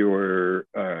meet your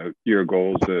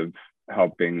goals of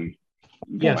helping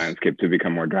the landscape to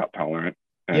become more drought tolerant.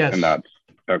 Yes. And that's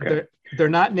okay. They're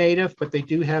not native, but they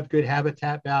do have good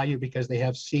habitat value because they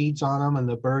have seeds on them and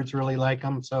the birds really like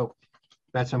them. So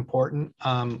that's important.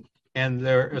 And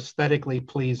they're aesthetically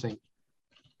pleasing.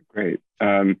 Great.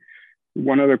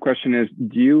 One other question is,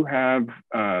 do you have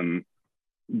an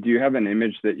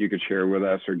image that you could share with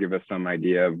us or give us some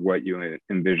idea of what you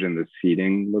envision the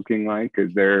seating looking like?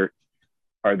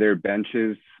 Are there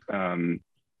benches on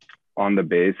the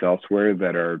base elsewhere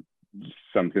that are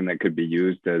something that could be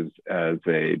used as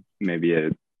maybe a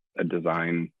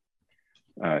design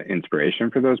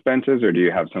inspiration for those benches, or do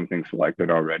you have something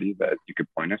selected already that you could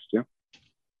point us to?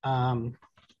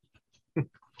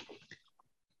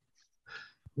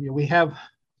 We have,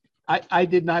 I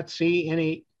did not see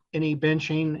any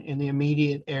benching in the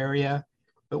immediate area,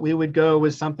 but we would go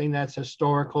with something that's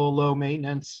historical, low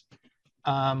maintenance.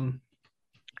 Aren't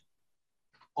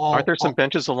there some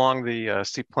benches along the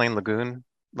Seaplane Lagoon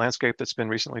landscape that's been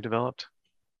recently developed?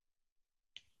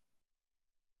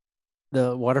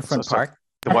 The waterfront park?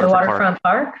 The waterfront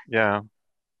park? Yeah.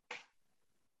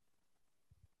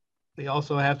 They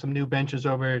also have some new benches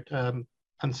over at, on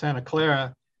Santa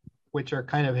Clara, which are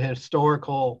kind of a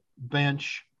historical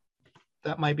bench.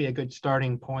 That might be a good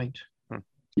starting point.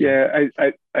 Yeah,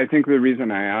 I think the reason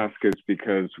I ask is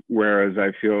because whereas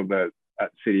I feel that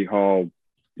at City Hall,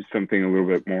 something a little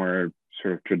bit more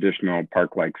sort of traditional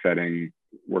park-like setting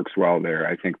works well there,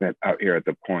 I think that out here at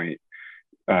the point,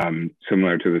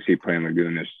 similar to the Seaplane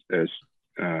Lagoon, as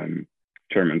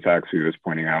Chairman Saxby was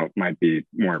pointing out, might be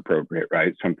more appropriate,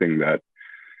 right? Something that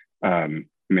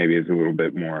maybe is a little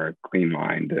bit more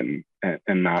clean-lined and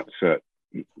not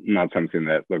something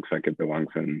that looks like it belongs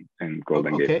in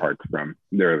Golden Gate Park from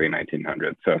the early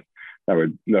 1900s. So that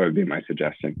would be my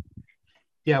suggestion.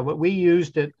 Yeah, what we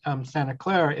used at Santa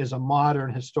Clara is a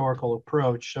modern historical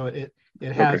approach. So it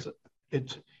has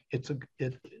it's a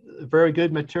very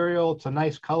good material. It's a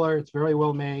nice color. It's very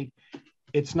well made.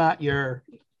 It's not your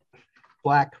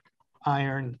black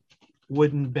iron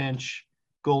wooden bench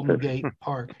Golden Gate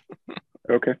Park.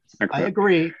 Okay. I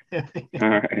agree. All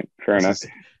right, fair enough.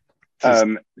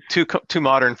 Too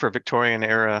modern for Victorian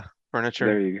era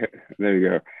furniture. There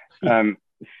you go.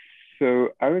 So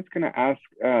I was going to ask,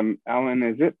 Alan,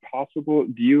 is it possible,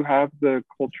 do you have the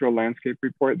cultural landscape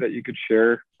report that you could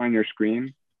share on your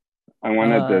screen? I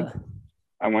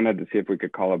wanted to see if we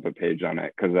could call up a page on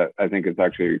it, because I think it's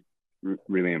actually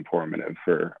really informative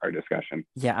for our discussion.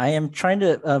 Yeah, I am trying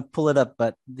to pull it up,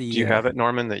 but Do you have it,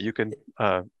 Norman, that you can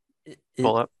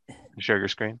pull up and share your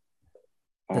screen?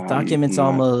 The document's not-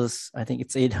 almost, I think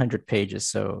it's 800 pages,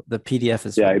 so the PDF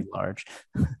is Yeah, very large.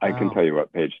 I can Wow. tell you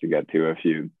what page to get to if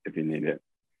you need it.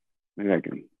 Maybe I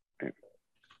can.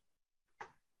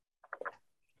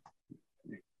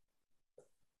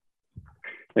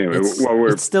 Anyway, while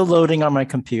we're It's still loading on my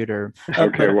computer.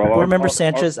 Okay, but well, Board I'll- Member I'll-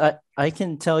 Sanchez, I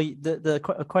can tell you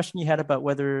a question you had about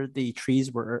whether the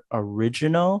trees were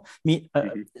original.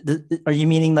 Are you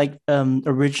meaning like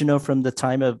original from the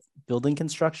time of building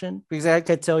construction? Because I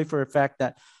could tell you for a fact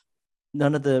that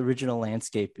none of the original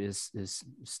landscape is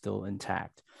still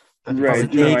intact.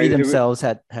 Right. The No, Navy it was- themselves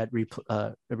had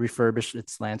refurbished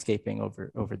its landscaping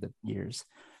over the years.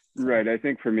 Right. I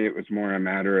think for me, it was more a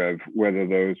matter of whether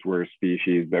those were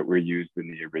species that were used in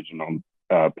the original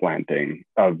planting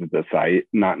of the site,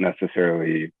 not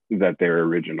necessarily that they're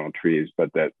original trees, but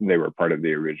that they were part of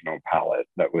the original palette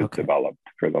that was Okay. developed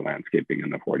for the landscaping in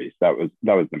the 40s. That was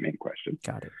the main question.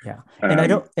 Got it. Yeah, and I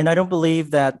Um, don't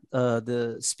believe that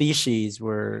the species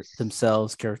were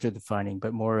themselves character defining,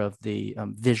 but more of the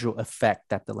visual effect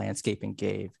that the landscaping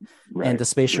gave, Right, and the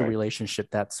spatial right. relationship.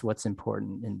 That's what's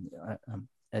important in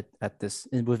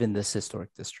within this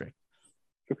historic district.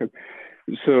 Okay.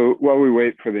 So while we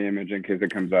wait for the image in case it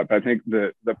comes up, I think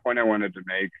the point I wanted to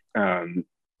make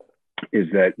is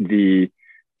that the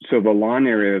lawn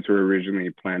areas were originally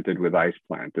planted with ice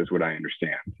plant, is what I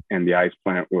understand. And the ice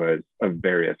plant was of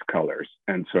various colors.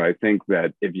 And so I think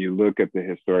that if you look at the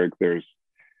historic, there's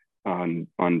on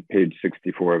page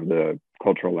 64 of the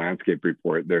cultural landscape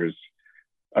report, there's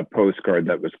a postcard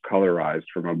that was colorized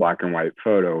from a black and white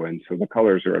photo. And so the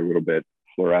colors are a little bit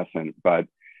fluorescent, but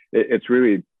it's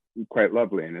really quite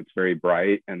lovely and it's very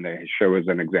bright. And they show as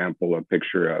an example a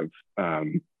picture of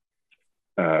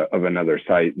another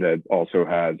site that also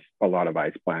has a lot of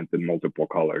ice plants in multiple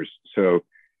colors. So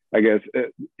I guess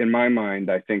in my mind,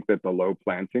 I think that the low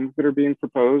plantings that are being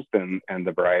proposed and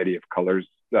the variety of colors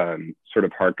sort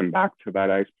of harken back to that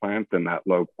ice plant, and that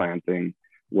low planting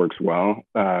works well.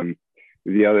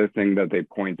 The other thing that they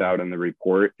point out in the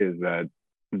report is that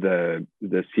the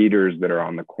cedars that are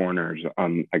on the corners,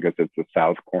 on I guess it's the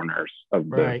south corners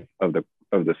of Right.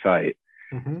 the site.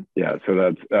 Mhm. Yeah, so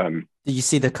that's Do you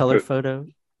see the color photo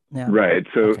now? right.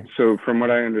 So Okay. so from what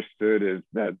I understood is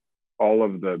that all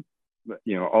of the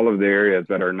areas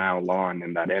that are now lawn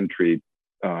in that entry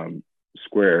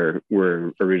square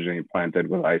were originally planted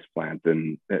with ice plant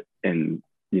in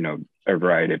a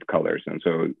variety of colors, and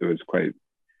so it was quite.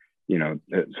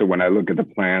 So when I look at the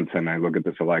plants and I look at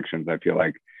the selections, I feel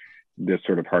like this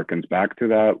sort of harkens back to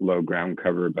that low ground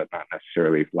cover, but not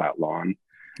necessarily flat lawn.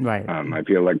 Right. I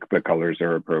feel like the colors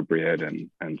are appropriate,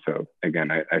 and so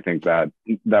again, I think that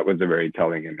was a very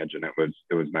telling image, and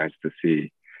it was nice to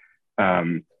see.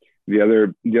 The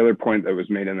other point that was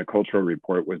made in the cultural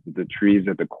report was that the trees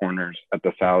at the corners, at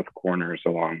the south corners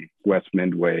along West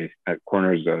Midway, at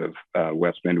corners of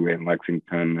West Midway and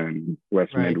Lexington and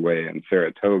West Right. Midway and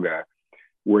Saratoga,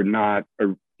 were not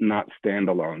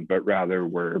standalone, but rather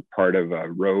were part of a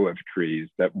row of trees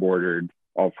that bordered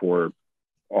all four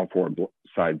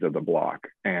sides of the block.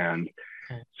 And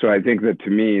so I think that to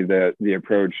me, the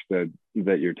approach that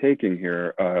you're taking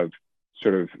here of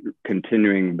sort of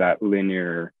continuing that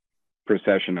linear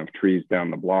procession of trees down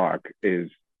the block is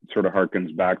sort of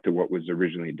harkens back to what was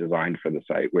originally designed for the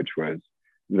site, which was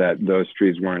that those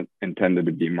trees weren't intended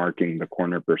to be marking the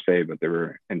corner per se, but they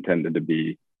were intended to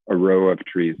be a row of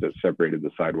trees that separated the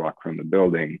sidewalk from the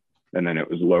building. And then it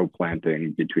was low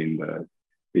planting between the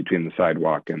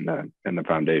sidewalk and the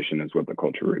foundation is what the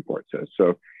cultural report says.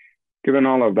 So given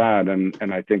all of that, and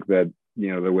I think that,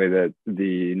 the way that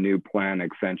the new plan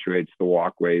accentuates the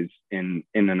walkways in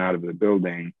and out of the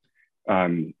building,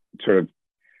 sort of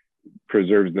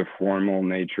preserves the formal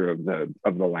nature of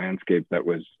the landscape that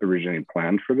was originally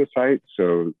planned for the site.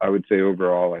 So I would say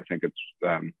overall, I think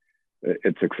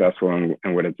it's successful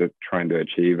in what it's trying to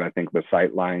achieve. I think the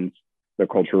sight lines, the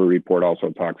cultural report also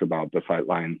talks about the sight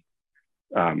line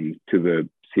to the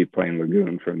Seaplane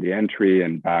Lagoon from the entry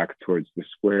and back towards the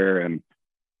square. And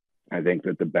I think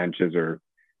that the benches are,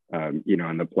 and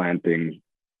the planting,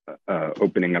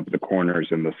 opening up the corners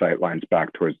and the sight lines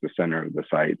back towards the center of the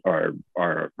site are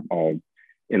all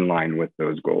in line with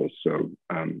those goals. So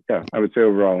yeah, I would say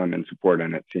overall I'm in support,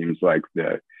 and it seems like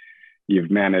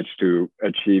you've managed to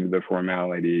achieve the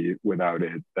formality without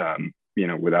it,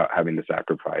 without having to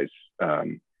sacrifice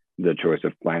the choice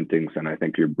of plantings. And I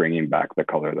think you're bringing back the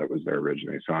color that was there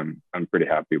originally. So I'm pretty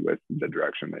happy with the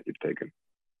direction that you've taken.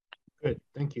 Good,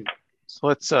 thank you. So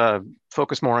let's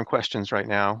focus more on questions right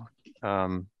now.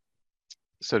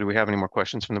 So do we have any more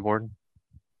questions from the board?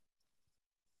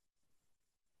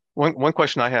 One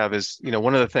question I have is,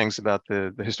 one of the things about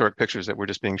the historic pictures that were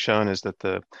just being shown is that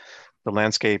the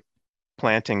landscape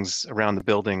plantings around the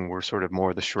building were sort of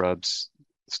more the shrubs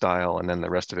style, and then the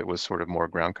rest of it was sort of more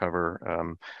ground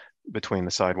cover between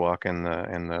the sidewalk and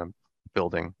the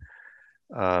building.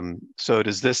 So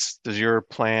does your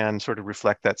plan sort of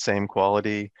reflect that same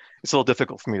quality? It's a little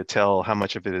difficult for me to tell how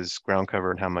much of it is ground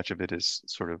cover and how much of it is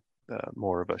sort of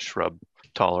more of a shrub,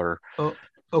 taller. Oh,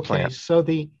 okay. Plant. So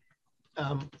the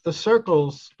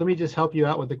circles, let me just help you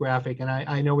out with the graphic, and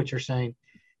I know what you're saying.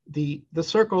 The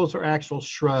circles are actual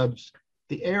shrubs.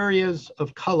 The areas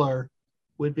of color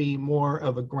would be more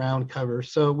of a ground cover.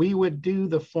 So we would do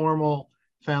the formal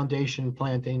foundation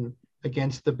planting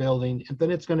against the building, and then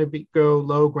it's going to go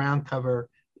low ground cover,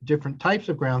 different types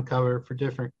of ground cover for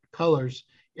different colors,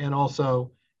 and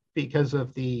also because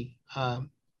of the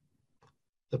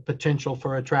potential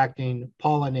for attracting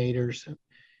pollinators.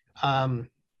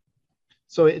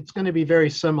 So it's going to be very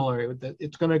similar.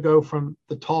 It's going to go from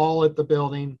the tall at the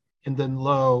building and then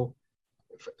low,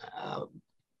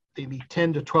 maybe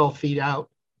 10 to 12 feet out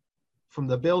from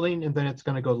the building, and then it's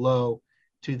going to go low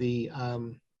to the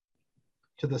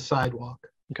sidewalk.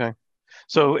 Okay.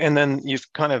 So, and then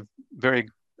you've kind of very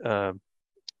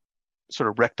sort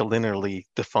of rectilinearly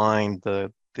defined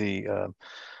the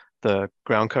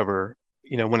ground cover.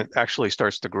 When it actually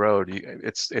starts to grow,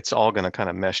 it's all going to kind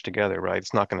of mesh together, right?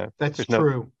 It's not going to. That's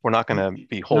true. We're not going to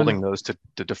be holding those to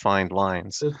defined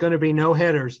lines. There's going to be no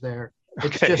headers there.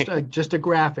 It's Okay. just a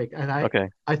graphic, and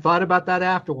I thought about that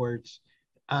afterwards,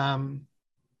 and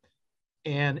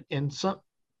some.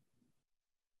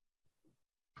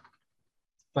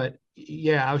 But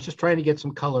yeah, I was just trying to get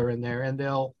some color in there, and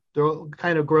they'll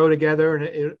kind of grow together, and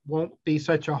it won't be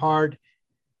such a hard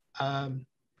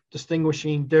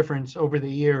distinguishing difference over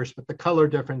the years, but the color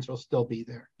difference will still be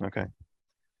there. Okay.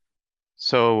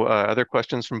 So other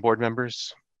questions from board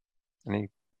members? Any?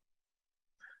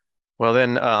 Well,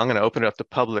 then I'm going to open it up to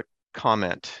public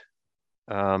comment.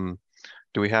 Do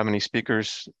we have any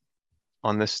speakers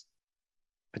on this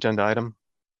agenda item?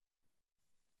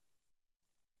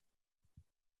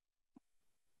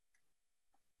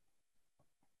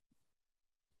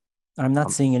 I'm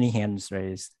not seeing any hands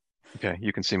raised. Okay,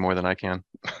 you can see more than I can.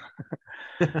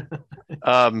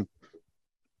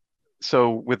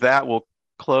 So with that, we'll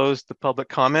close the public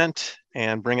comment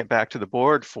and bring it back to the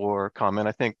board for comment.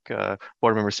 I think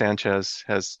Board Member Sanchez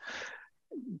has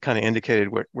kind of indicated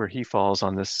where he falls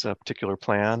on this particular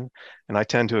plan, and I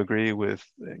tend to agree with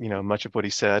much of what he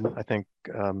said. I think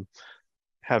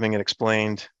having it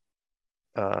explained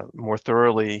more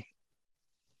thoroughly,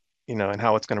 and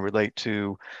how it's going to relate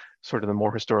to sort of the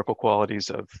more historical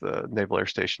qualities of the Naval Air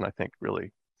Station, I think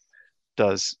really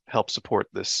does help support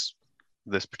this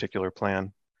particular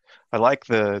plan. I like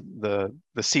the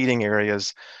seating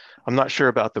areas. I'm not sure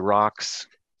about the rocks,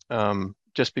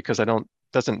 just because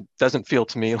doesn't feel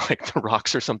to me like the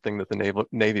rocks are something that the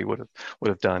Navy would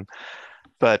have done.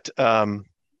 But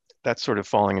that's sort of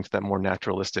falling into that more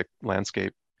naturalistic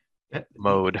landscape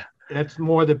mode. That's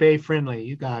more the Bay friendly.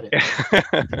 You got it.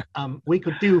 We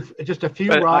could do just a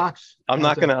few rocks. I'm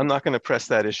not gonna press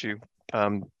that issue.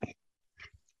 But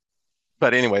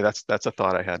anyway, that's a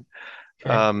thought I had.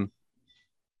 Okay.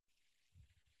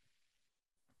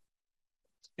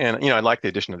 And I like the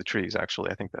addition of the trees.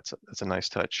 Actually, I think that's a nice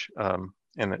touch,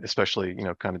 and especially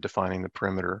kind of defining the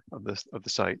perimeter of the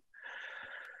site.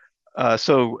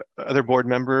 So, other board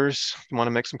members want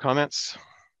to make some comments?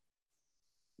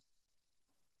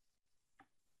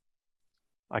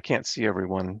 I can't see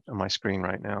everyone on my screen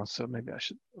right now, so maybe I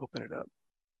should open it up.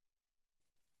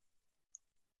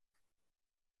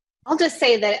 I'll just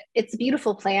say that it's a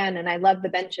beautiful plan, and I love the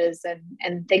benches,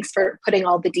 and thanks for putting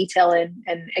all the detail in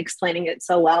and explaining it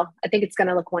so well. I think it's going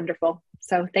to look wonderful.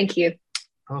 So thank you.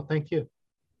 Oh, thank you.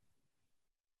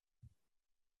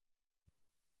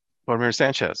 Board Member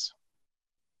Sanchez.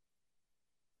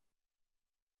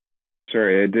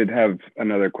 Sorry, I did have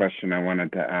another question I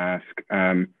wanted to ask.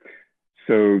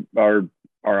 So our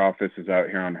office is out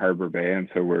here on Harbor Bay, and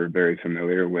so we're very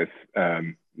familiar with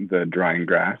the drying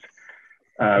grass.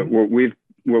 What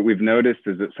we've noticed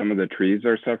is that some of the trees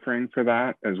are suffering for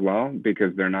that as well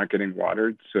because they're not getting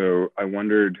watered. So I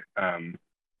wondered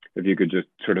if you could just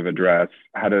sort of address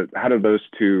how do those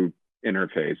two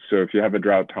interface? So if you have a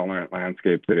drought-tolerant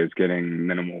landscape that is getting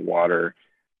minimal water,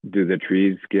 do the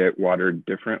trees get watered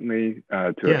differently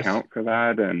to account for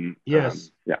that? And yes,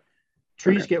 yeah.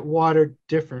 Trees get watered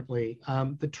differently.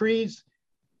 The trees,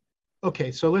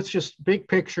 okay, so let's just, big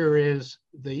picture is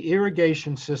the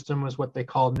irrigation system is what they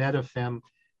call Netafim,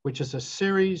 which is a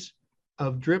series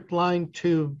of drip line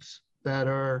tubes that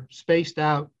are spaced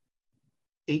out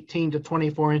 18 to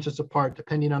 24 inches apart,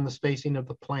 depending on the spacing of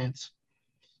the plants.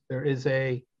 There is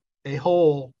a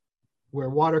hole where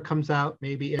water comes out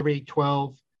maybe every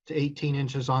 12 to 18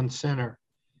 inches on center.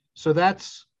 So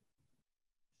that's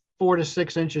 4 to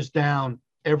 6 inches down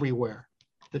everywhere.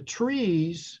 The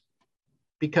trees,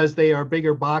 because they are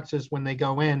bigger boxes when they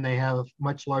go in, they have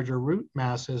much larger root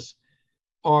masses,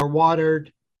 are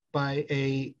watered by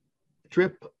a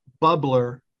drip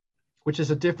bubbler, which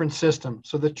is a different system.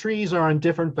 So the trees are on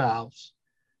different valves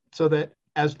so that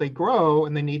as they grow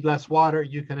and they need less water,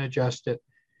 you can adjust it.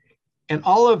 And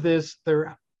all of this,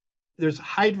 there's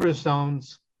hydro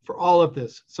zones for all of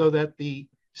this so that the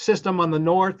system on the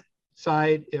north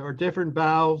side are different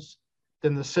valves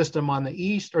than the system on the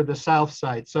east or the south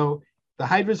side. So the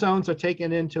hydro zones are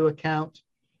taken into account.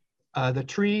 The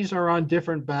trees are on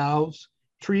different valves.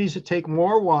 Trees that take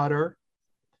more water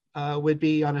would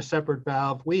be on a separate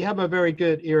valve. We have a very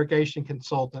good irrigation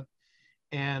consultant,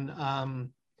 and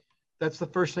that's the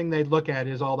first thing they look at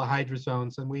is all the hydro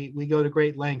zones, and we go to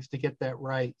great lengths to get that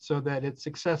right so that it's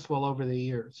successful over the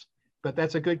years. But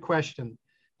that's a good question.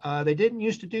 They didn't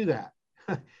used to do that.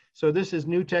 So this is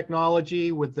new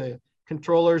technology with the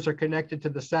controllers are connected to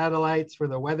the satellites for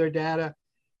the weather data.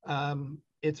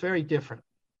 It's very different.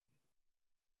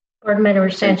 Board Member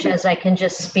Sanchez, I can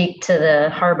just speak to the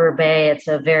Harbor Bay. It's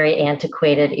a very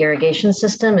antiquated irrigation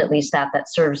system, at least that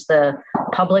serves the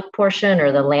public portion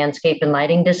or the landscape and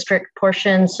lighting district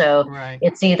portion. So Right.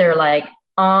 It's either like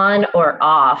on or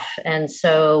off. And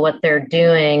so what they're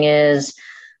doing is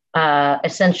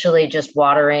essentially just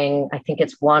watering, I think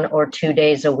it's 1 or 2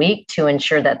 days a week to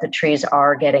ensure that the trees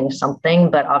are getting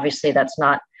something, but obviously that's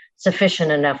not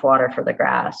sufficient enough water for the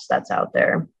grass that's out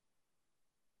there.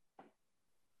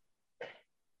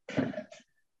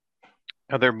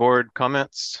 Other board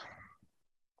comments?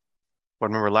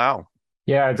 Board Member Lau.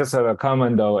 Yeah, just a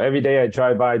comment though. Every day I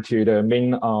drive by to the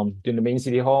main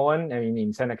city hall one. I mean,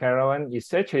 in Santa Clara one,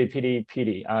 it's actually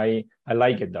pretty. I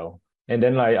like it though. And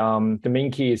then like the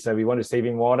main key is that we want to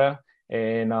saving water.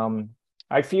 And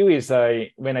I feel is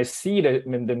when I see the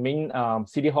main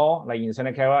city hall like in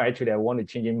Santa Clara, actually I want to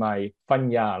change in my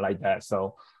front yard like that.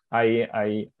 So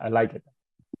I like it.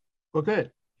 Well,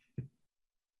 good.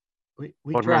 We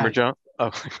Board Member tried. Jones. Oh,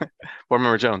 Board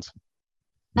Member Jones.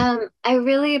 I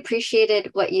really appreciated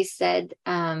what you said,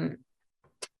 Board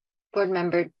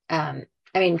Member,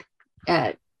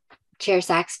 Chair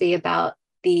Saxby, about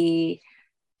the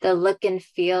look and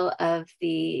feel of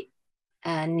the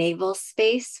naval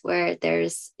space where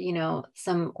there's,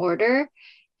 some order.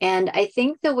 And I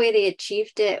think the way they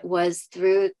achieved it was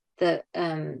through the,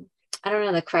 I don't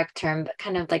know the correct term, but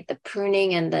kind of like the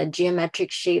pruning and the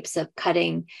geometric shapes of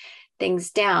cutting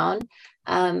things down.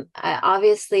 I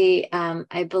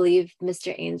believe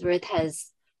Mr. Ainsworth has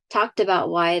talked about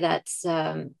why that's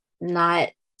not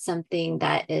something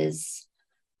that is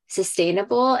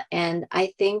sustainable. And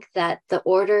I think that the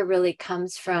order really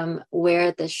comes from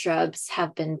where the shrubs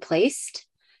have been placed.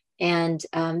 And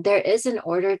there is an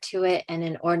order to it and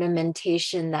an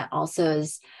ornamentation that also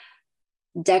is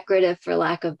decorative, for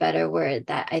lack of a better word,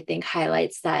 that I think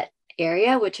highlights that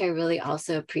area, which I really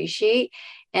also appreciate.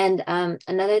 And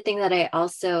another thing that I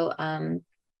also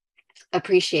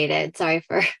appreciated, sorry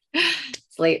for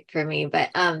it's late for me, but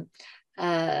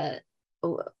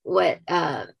what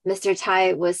Mr.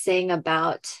 Tai was saying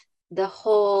about the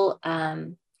whole,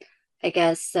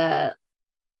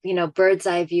 bird's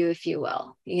eye view, if you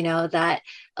will, that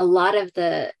a lot of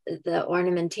the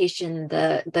ornamentation,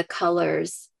 the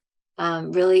colors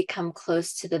really come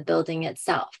close to the building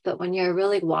itself. But when you're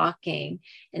really walking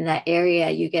in that area,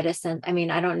 you get a sense, I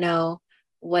don't know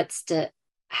what's to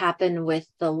happen with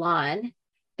the lawn,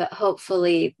 but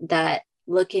hopefully that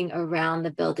looking around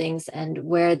the buildings and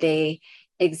where they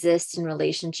exist in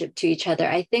relationship to each other,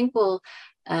 I think will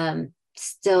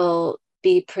still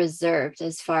be preserved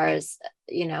as far as,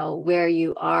 where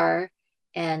you are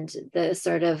and the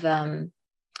sort of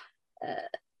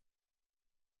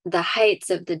the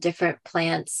heights of the different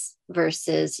plants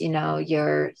versus,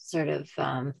 your sort of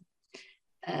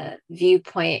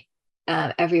viewpoint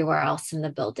everywhere else in the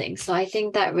building. So I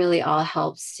think that really all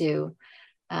helps to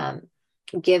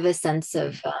give a sense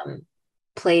of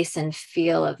place and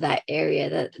feel of that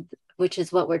area, which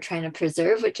is what we're trying to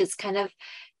preserve, which is kind of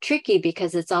tricky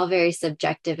because it's all very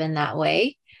subjective in that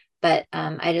way. But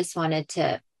I just wanted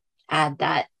to add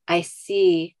that I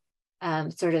see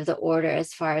sort of the order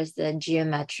as far as the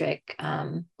geometric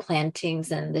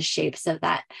plantings and the shapes of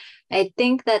that. I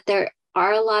think that there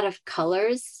are a lot of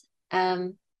colors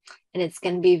and it's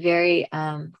going to be very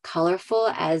colorful,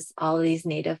 as all these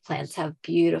native plants have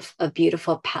a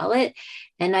beautiful palette.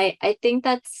 And I think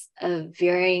that's that's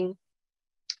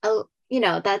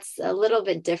a little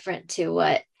bit different to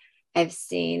what I've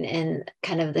seen in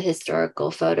kind of the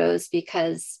historical photos,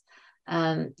 because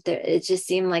it just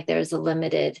seemed like there was a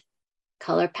limited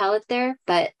color palette there.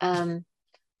 But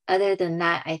other than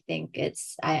that, I think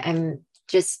I'm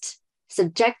just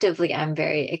subjectively, I'm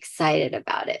very excited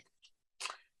about it.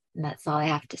 And that's all I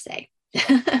have to say.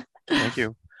 Thank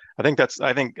you.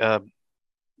 I think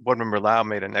Board Member Lau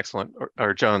made an excellent,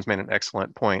 or Jones made an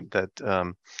excellent point that,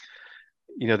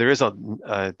 there is a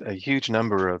huge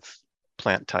number of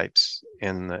plant types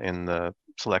in the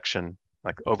selection,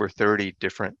 like over 30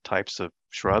 different types of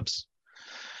shrubs.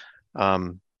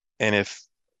 And if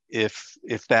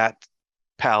that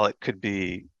palette could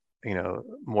be,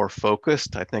 more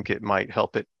focused, I think it might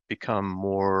help it become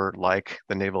more like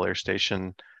the Naval Air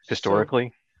Station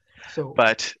historically.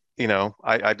 But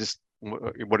I just,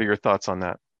 what are your thoughts on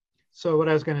that? So what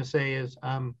I was going to say is,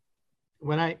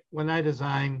 when I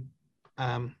design,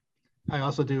 I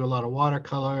also do a lot of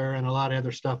watercolor and a lot of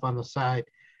other stuff on the side.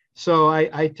 So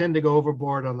I tend to go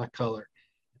overboard on the color,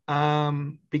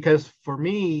 because for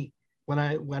me, when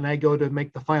I go to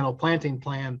make the final planting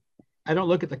plan, I don't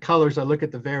look at the colors, I look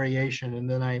at the variation, and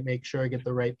then I make sure I get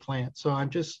the right plant. So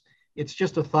it's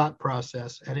just a thought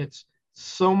process, and it's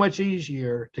so much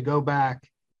easier to go back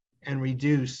and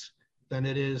reduce than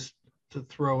it is to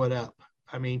throw it up.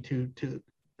 I mean, to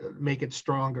make it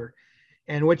stronger.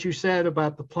 And what you said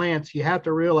about the plants, you have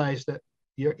to realize that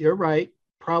you're right.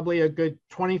 Probably a good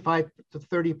 25 to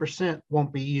 30%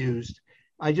 won't be used.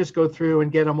 I just go through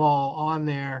and get them all on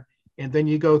there. And then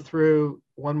you go through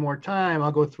one more time,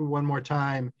 I'll go through one more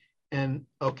time, and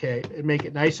make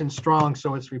it nice and strong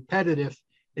so it's repetitive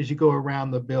as you go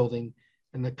around the building.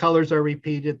 And the colors are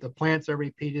repeated, the plants are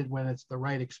repeated when it's the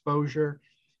right exposure.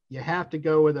 You have to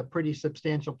go with a pretty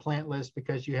substantial plant list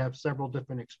because you have several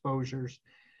different exposures,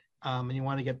 and you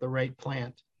want to get the right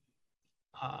plant.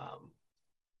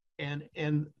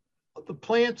 And the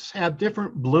plants have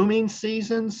different blooming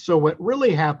seasons. So what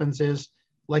really happens is,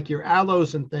 like your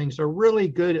aloes and things are really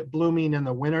good at blooming in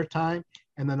the wintertime,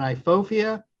 and the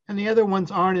Kniphofia and the other ones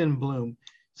aren't in bloom.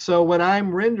 So what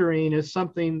I'm rendering is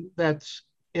something that's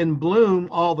in bloom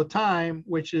all the time,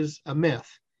 which is a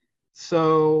myth.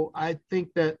 So I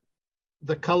think that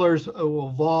the colors will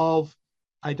evolve.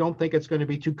 I don't think it's going to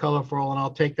be too colorful, and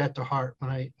I'll take that to heart when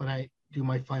I do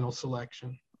my final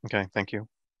selection. Okay, thank you.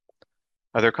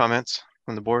 Other comments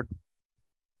from the board?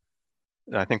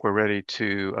 I think we're ready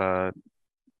to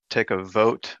take a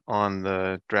vote on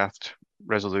the draft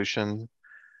resolution.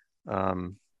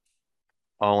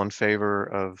 All in favor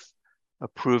of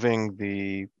approving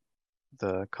the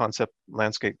concept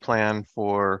landscape plan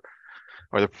or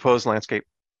the proposed landscape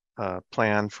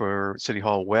plan for City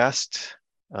Hall West?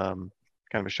 Kind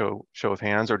of a show of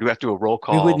hands, or do we have to do a roll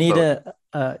call? We would need vote?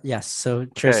 yes. So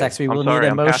Chair Saxby, I'm will sorry,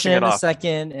 need a I'm passing it motion, a off.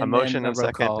 second, and A motion then and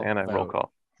second, and a roll vote.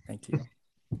 call. Thank you.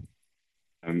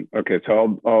 Okay,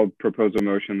 so I'll propose a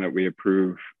motion that we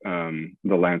approve the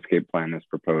landscape plan as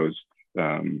proposed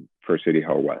for City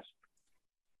Hall West.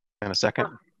 And a second?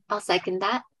 I'll second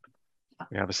that.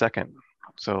 We have a second.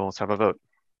 So let's have a vote.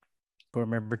 Board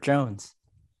Member Jones.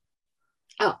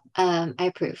 Oh, I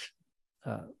approve.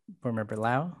 Board Member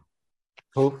Lau.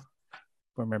 Approve.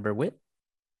 Board Member Witt.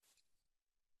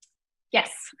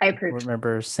 Yes, I approve. Board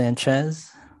Member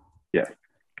Sanchez. Yes.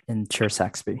 And Chair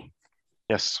Saxby.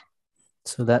 Yes.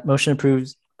 So that motion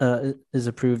is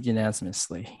approved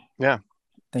unanimously. Yeah.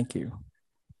 Thank you.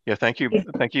 Yeah, thank you.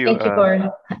 Thank you. Thank you, Gordon.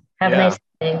 Have a nice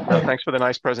day. Thanks for the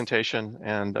nice presentation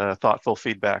and thoughtful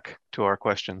feedback to our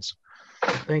questions.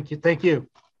 Thank you. Thank you.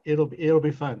 It'll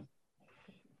be fun.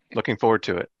 Looking forward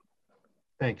to it.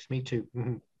 Thanks. Me too.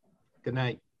 Mm-hmm. Good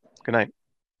night. Good night.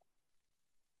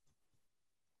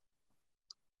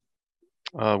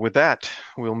 With that,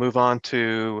 we'll move on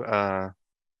to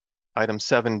item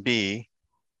 7B,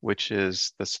 which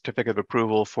is the certificate of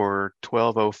approval for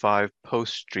 1205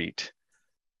 Post Street.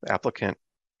 The applicant,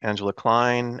 Angela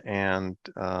Klein, and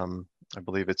I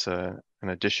believe it's an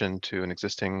addition to an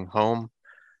existing home.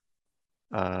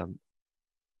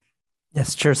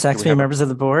 Yes, Chair Saxby, members of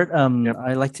the board.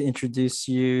 I'd like to introduce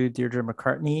you Deirdre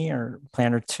McCartney, our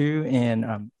planner 2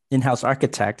 and in-house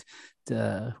architect,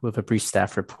 with a brief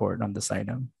staff report on this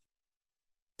item.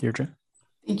 Deirdre.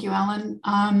 Thank you,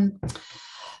 Alan.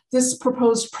 This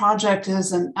proposed project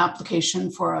is an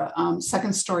application for a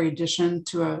second-story addition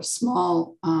to a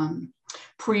small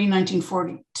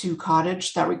pre-1942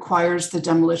 cottage that requires the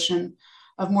demolition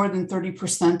of more than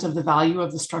 30% of the value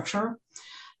of the structure.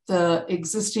 The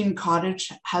existing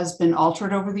cottage has been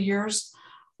altered over the years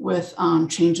with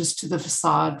changes to the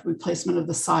facade, replacement of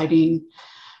the siding.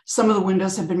 Some of the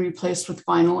windows have been replaced with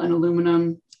vinyl and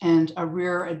aluminum, and a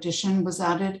rear addition was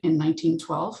added in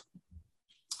 1912.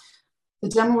 The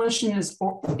demolition is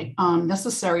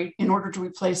necessary in order to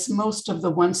replace most of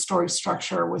the one-story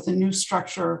structure with a new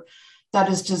structure that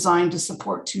is designed to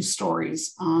support 2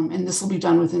 stories, and this will be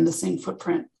done within the same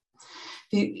footprint.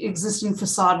 The existing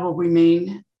facade will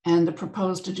remain, and the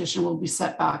proposed addition will be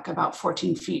set back about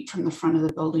 14 feet from the front of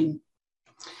the building.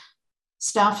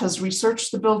 Staff has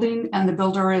researched the building, and the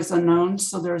builder is unknown,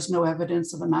 so there is no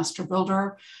evidence of a master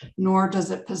builder, nor does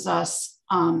it possess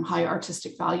high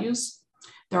artistic values.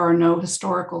 There are no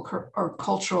historical or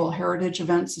cultural heritage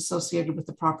events associated with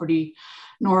the property,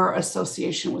 nor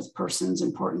association with persons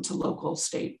important to local,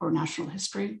 state, or national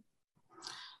history.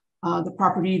 The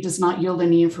property does not yield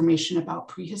any information about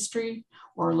prehistory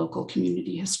or local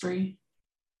community history.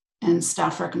 And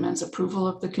staff recommends approval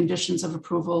of the conditions of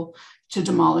approval to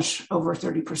demolish over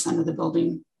 30% of the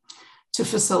building to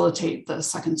facilitate the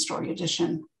 2nd-story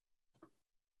addition.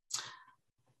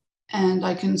 And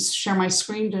I can share my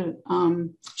screen to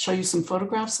show you some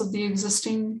photographs of the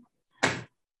existing.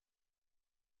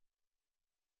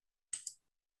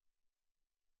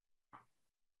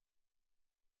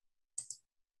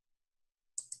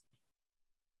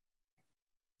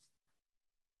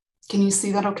 Can you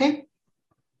see that okay?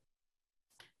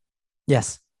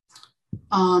 Yes.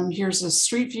 Here's a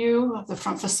street view of the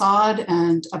front facade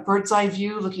and a bird's eye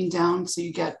view looking down, so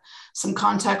you get some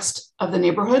context of the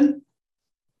neighborhood.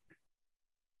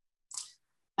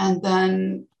 And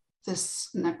then this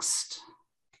next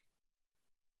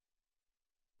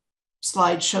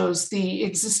slide shows the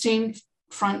existing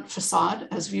front facade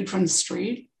as viewed from the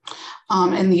street,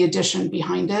 and the addition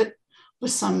behind it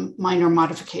with some minor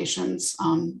modifications,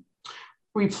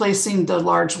 replacing the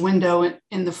large window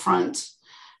in the front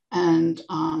and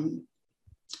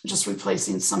just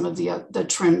replacing some of the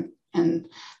trim and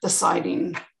the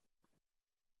siding.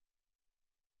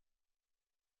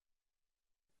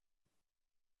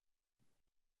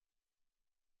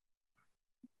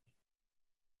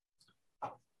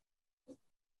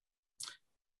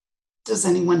 Does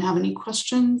anyone have any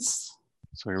questions?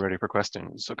 So we're ready for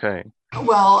questions. Okay.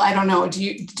 Well, I don't know.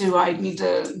 Do I need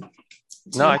to?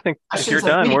 No, I think if you're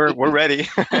done, we're ready.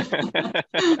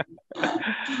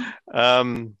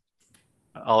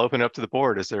 I'll open it up to the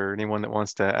board. Is there anyone that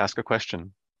wants to ask a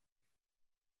question?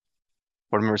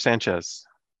 Board Member Sanchez.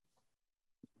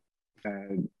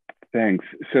 Thanks.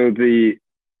 So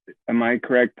am I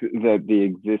correct that the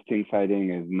existing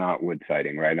siding is not wood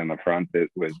siding, right? On the front, it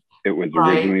was Right.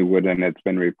 originally wood and it's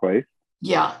been replaced?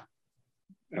 Yeah.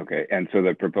 Okay, and so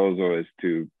the proposal is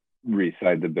to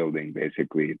reside the building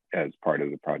basically as part of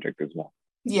the project as well?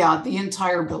 Yeah, the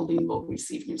entire building will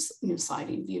receive new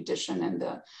siding, the addition and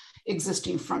the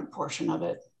existing front portion of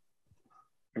it.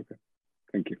 Okay,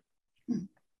 thank you. You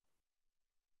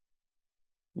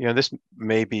know, this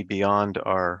may be beyond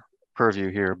our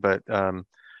purview here, but I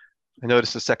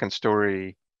noticed the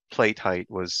 2nd-story plate height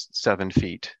was 7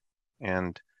 feet,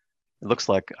 and it looks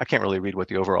like, I can't really read what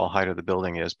the overall height of the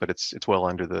building is, but it's well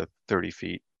under the 30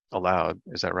 feet allowed.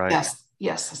 Is that right?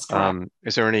 Yes, that's correct.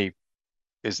 Is there any,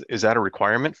 is that a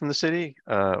requirement from the city,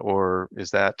 or is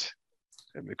that,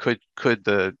 could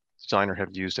the designer have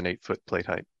used an 8-foot plate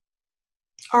height?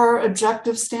 Our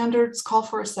objective standards call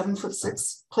for a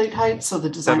 7'6" plate height, so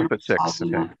the designer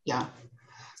 7'6", okay. Yeah,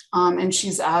 and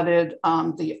she's added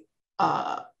the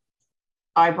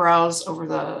eyebrows over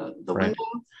the Right.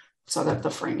 window so that the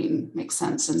framing makes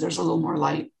sense and there's a little more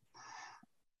light.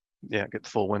 Yeah, get the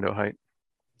full window height.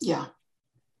 Yeah.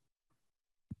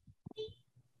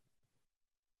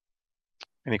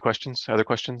 Any questions? Other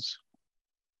questions?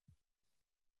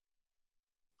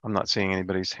 I'm not seeing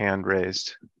anybody's hand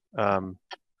raised. So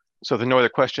if there are no other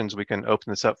questions, we can open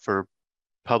this up for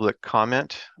public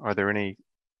comment. Are there any,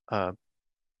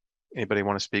 anybody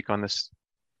want to speak on this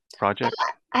project?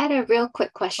 I had a real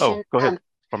quick question. Oh, go ahead,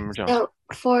 Member Jones. So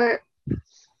for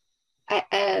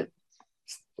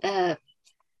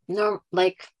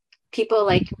like people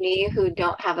like me who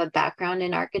don't have a background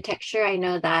in architecture, I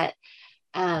know that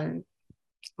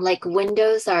like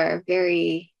windows are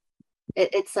very,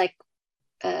 it's like,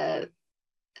 I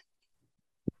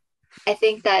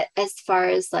think that as far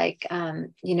as like,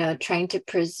 you know, trying to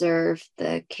preserve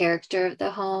the character of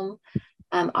the home,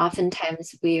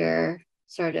 oftentimes we are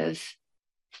sort of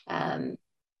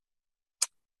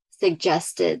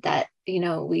suggested that, you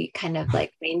know, we kind of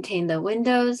like maintain the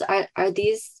windows. Are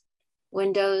these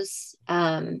windows,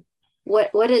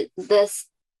 what is this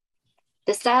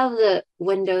the style of the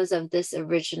windows of this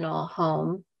original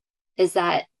home, is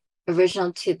that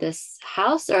original to this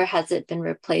house, or has it been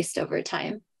replaced over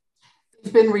time?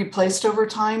 They've been replaced over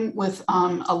time with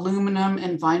aluminum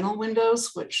and vinyl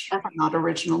windows, which are not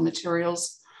original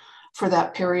materials for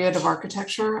that period of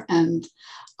architecture. And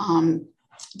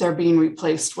they're being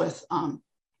replaced with,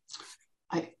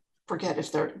 I forget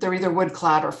if they're either wood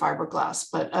clad or fiberglass,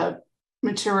 but a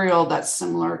material that's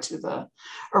similar to the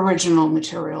original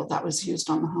material that was used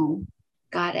on the home.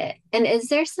 Got it. And is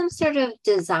there some sort of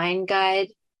design guide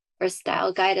or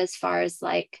style guide as far as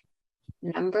like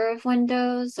number of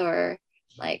windows, or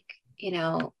like, you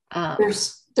know,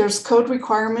 there's code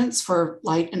requirements for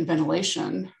light and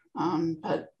ventilation,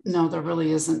 but no, there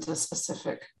really isn't a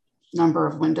specific number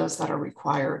of windows that are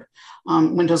required.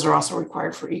 Windows are also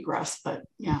required for egress, but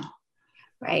yeah.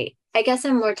 Right. I guess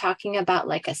I'm more talking about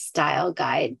like a style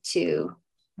guide to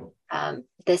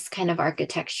this kind of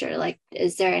architecture. Like,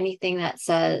 is there anything that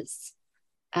says,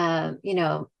 you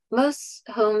know, most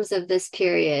homes of this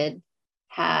period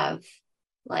have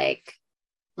like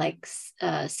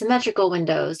symmetrical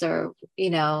windows, or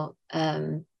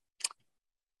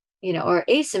or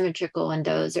asymmetrical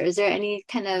windows, or is there any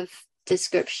kind of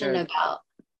description about?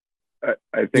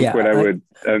 I think what I would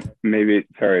maybe,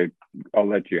 sorry, I'll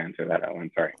let you answer that,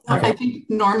 Ellen. Sorry. I think,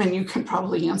 Norman, you can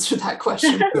probably answer that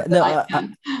question.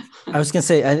 I was going to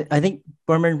say, I think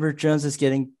Board Member Jones is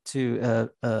getting to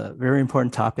a very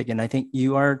important topic. And I think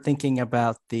you are thinking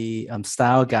about the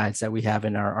style guides that we have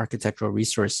in our architectural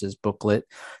resources booklet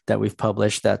that we've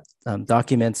published that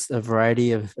documents a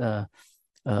variety of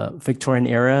Victorian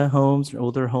era homes,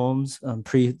 older homes,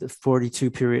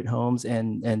 pre-42 period homes,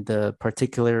 and the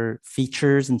particular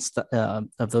features and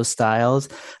of those styles.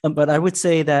 But I would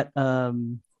say that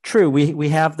true, we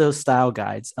have those style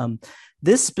guides.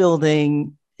 This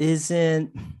building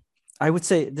isn't. I would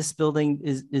say this building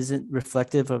isn't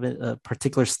reflective of a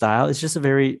particular style. It's just a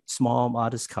very small,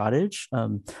 modest cottage.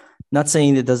 Not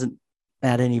saying it doesn't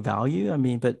add any value. I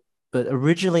mean, but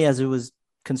originally, as it was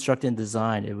constructed and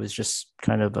designed, it was just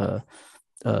kind of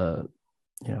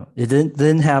it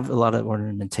didn't have a lot of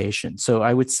ornamentation. So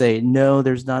I would say no,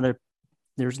 there's not a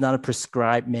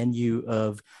prescribed menu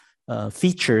of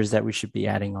features that we should be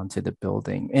adding onto the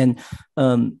building. And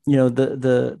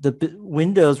the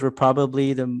windows were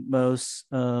probably the most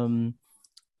I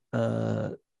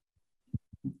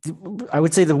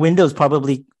would say the windows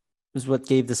probably was what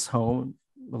gave this home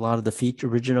a lot of the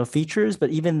original features, but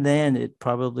even then it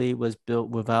probably was built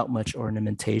without much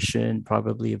ornamentation,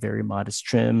 probably a very modest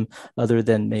trim, other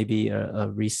than maybe a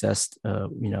recessed,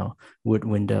 wood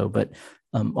window. But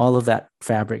all of that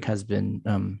fabric has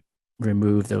been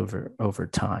removed over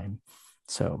time.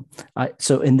 So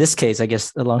in this case, I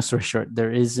guess the long story short,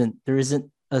 there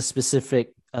isn't a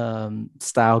specific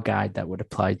style guide that would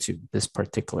apply to this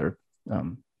particular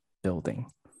building.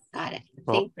 Got it.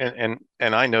 Well, and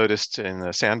I noticed in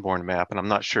the Sanborn map, and I'm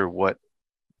not sure what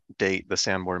date the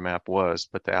Sanborn map was,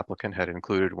 but the applicant had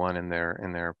included one in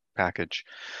their package.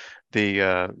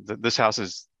 This house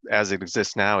is, as it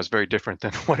exists now, is very different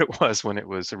than what it was when it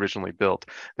was originally built.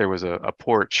 There was a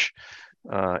porch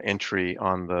entry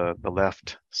on the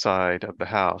left side of the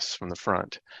house from the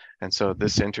front, and so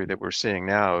this entry that we're seeing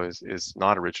now is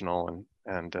not original,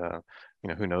 and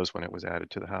who knows when it was added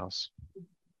to the house.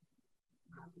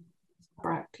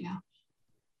 Correct, yeah.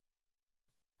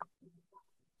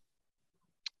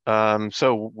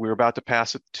 So we're about to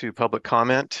pass it to public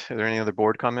comment. Are there any other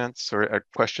board comments or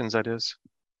questions, that is?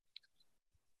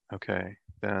 Okay,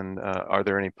 then are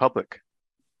there any public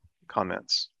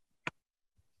comments?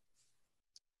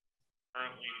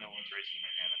 Currently, no one's raising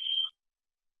their hand.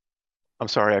 I'm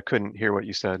sorry, I couldn't hear what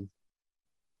you said.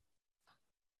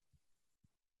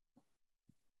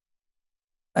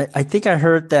 I think I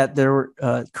heard that there were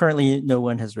currently no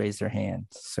one has raised their hand.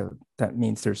 So that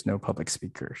means there's no public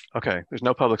speakers. Okay, there's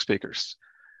no public speakers.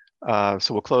 So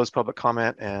we'll close public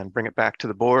comment and bring it back to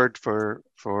the board for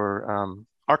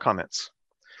our comments.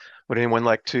 Would anyone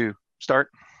like to start?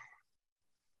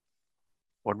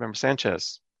 Board Member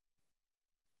Sanchez.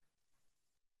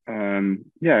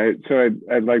 Yeah, so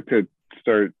I'd like to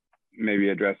start maybe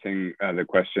addressing the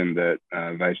question that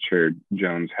Vice Chair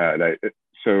Jones had.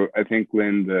 So I think,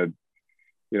 Lynn,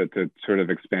 to sort of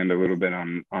expand a little bit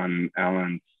on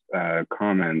Alan's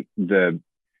comment,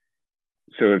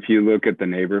 so if you look at the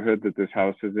neighborhood that this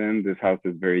house is in, this house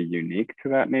is very unique to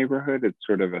that neighborhood. It's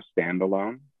sort of a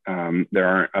standalone. There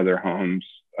aren't other homes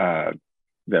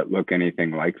that look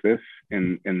anything like this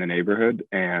in the neighborhood.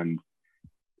 And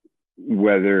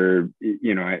whether,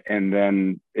 you know, and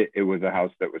then it was a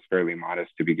house that was fairly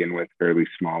modest to begin with, fairly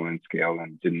small in scale,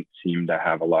 and didn't seem to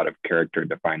have a lot of character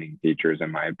defining features,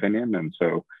 in my opinion. And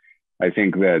so I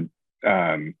think that,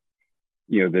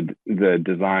 you know, the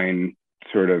design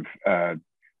sort of,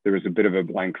 there was a bit of a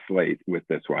blank slate with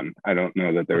this one. I don't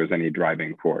know that there was any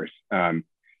driving force.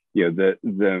 You know,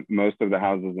 the most of the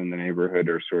houses in the neighborhood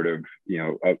are sort of, you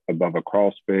know, above a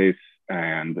crawl space,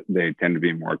 and they tend to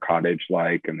be more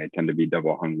cottage-like, and they tend to be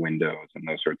double hung windows and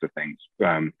those sorts of things,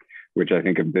 which I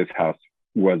think if this house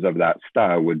was of that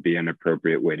style would be an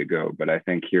appropriate way to go. But I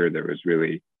think here there was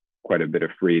really quite a bit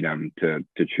of freedom to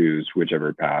choose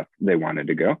whichever path they wanted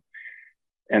to go.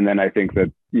 And then I think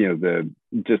that, you know,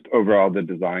 just overall the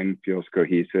design feels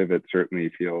cohesive. It certainly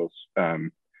feels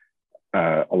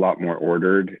a lot more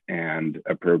ordered and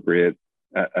appropriate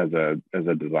as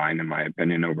a design, in my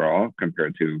opinion, overall,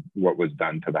 compared to what was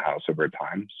done to the house over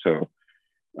time. So,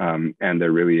 and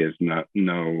there really is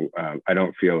no I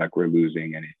don't feel like we're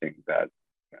losing anything that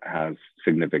has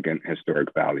significant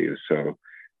historic value. So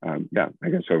yeah, I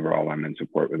guess overall I'm in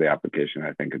support with the application.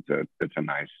 I think it's a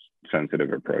nice,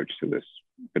 sensitive approach to this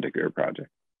particular project.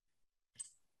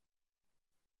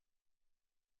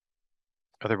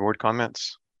 Other board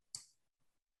comments?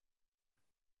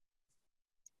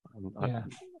 I'm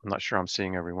not sure I'm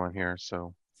seeing everyone here,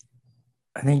 so.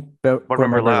 I think Board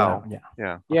Member Lau.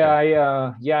 Yeah.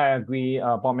 I agree.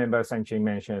 Board Member Sanjay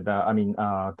mentioned,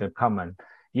 the comment.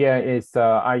 Yeah, it's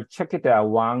I checked it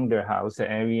around the house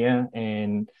area,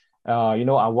 and you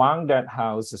know, around that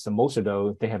house is most of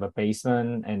those, they have a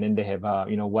basement, and then they have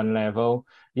you know, one level.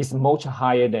 It's much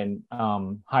higher than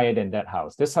that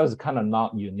house. This house is kind of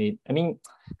not unique. I mean,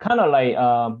 kind of like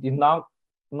it's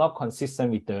not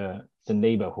consistent with the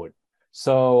neighborhood.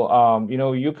 So you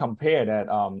know, you compare that.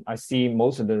 I see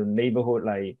most of the neighborhood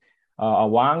like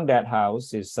around that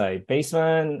house is like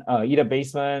basement, either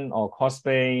basement or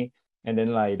crossbay, and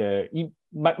then like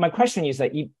my question is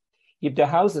that if the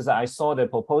houses, I saw the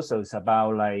proposal is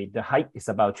about like the height is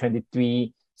about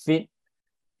 23 feet,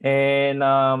 and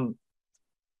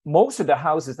most of the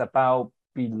houses about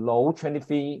below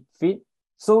 23 feet.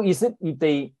 So is it,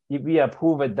 if we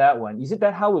approve it, that one, is it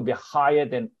that how will be higher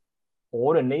than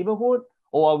all the neighborhood,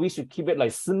 or we should keep it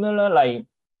like similar, like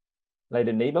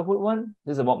the neighborhood one?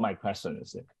 This is what my question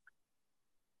is.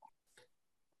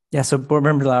 Yeah, so Board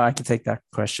Member Lau, I can take that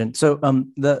question. So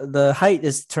the height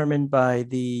is determined by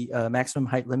the maximum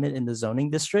height limit in the zoning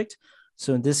district.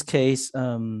 So in this case,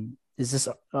 is this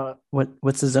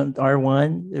what's the zone,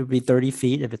 R1? It would be 30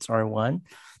 feet if it's R1.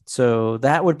 So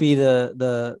that would be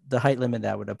the height limit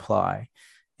that would apply.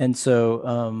 And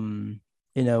so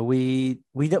you know, we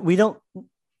don't,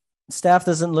 staff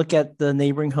doesn't look at the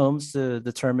neighboring homes to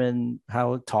determine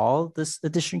how tall this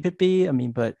addition could be. I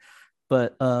mean, but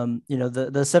you know,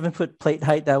 the 7-foot plate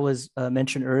height that was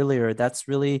mentioned earlier, that's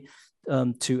really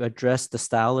to address the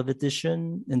style of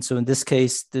addition. And so in this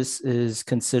case, this is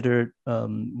considered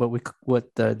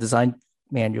what the design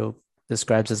manual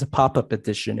describes as a pop-up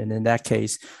addition. And in that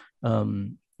case,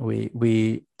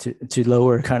 we to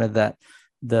lower kind of that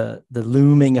the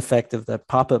looming effect of the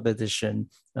pop-up addition,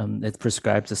 it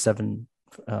prescribes a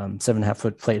 7.5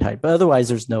 foot plate height, but otherwise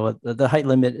there's the height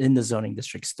limit in the zoning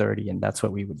district is 30, and that's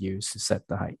what we would use to set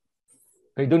the height.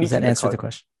 Does that answer the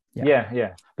question?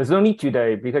 Yeah. There's no need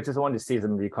today, because I just want to see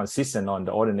them be consistent on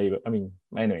the other neighbor. I mean,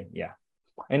 anyway, yeah.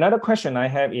 Another question I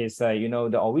have is, you know,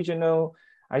 the original,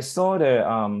 I saw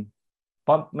the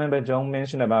Board Member John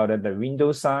mentioned about the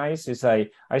window size. It's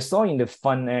like, I saw in the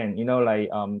front end, you know, like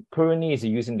currently is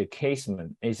using the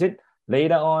casement. Is it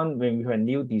later on when we have a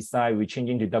new design, we're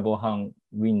changing to double hung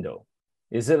window?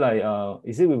 Is it like,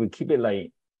 we will keep it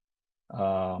like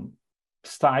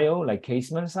style, like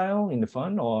casement style in the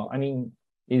front? Or, I mean,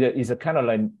 is it kind of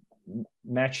like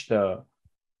match the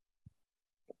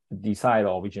design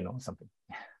or original or something?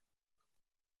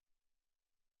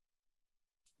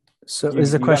 So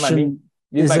is the question,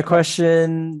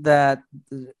 question that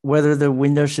whether the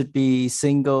window should be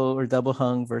single or double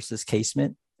hung versus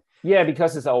casement? Yeah,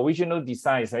 because its original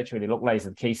design is actually look like it's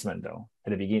a casement though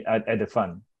at the beginning, at the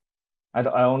front. I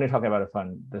only talk about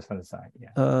the front side.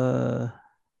 Yeah.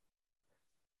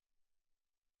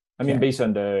 I mean, based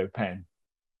on the plan.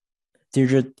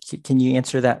 Deirdre, can you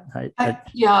answer that?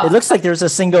 Yeah. It looks like there's a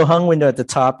single hung window at the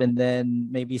top, and then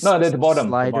maybe at the bottom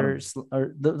sliders,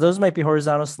 or those might be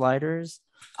horizontal sliders.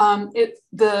 The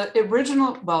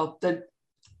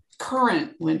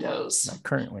current windows.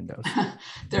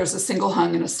 There's a single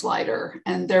hung and a slider,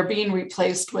 and they're being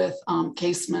replaced with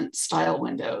casement style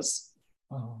windows.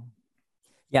 Oh.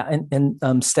 Yeah,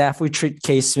 and staff, we treat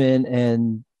casement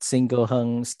and single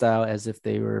hung style as if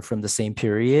they were from the same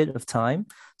period of time.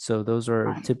 So those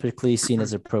are typically seen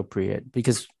as appropriate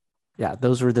because, yeah,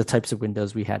 those were the types of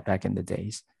windows we had back in the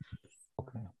days.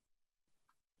 Okay.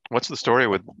 What's the story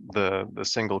with the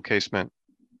single casement,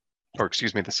 or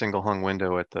excuse me, the single hung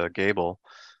window at the gable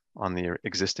on the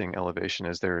existing elevation?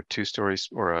 Is there a 2 stories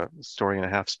or a story and a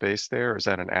half space there? Or is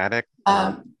that an attic?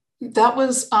 That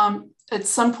was at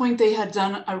some point they had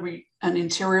done an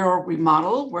interior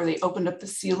remodel where they opened up the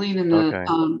ceiling in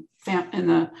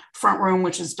the front room,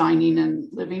 which is dining and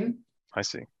living. I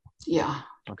see. Yeah.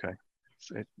 Okay.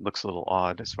 So it looks a little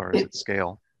odd as far as its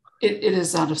scale. It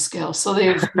is out of scale. So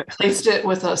they've replaced it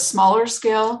with a smaller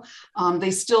scale.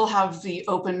 They still have the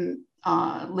open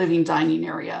living dining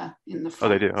area in the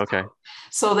front. Oh, they do. Okay.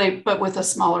 So but with a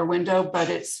smaller window, but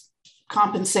it's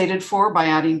compensated for by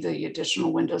adding the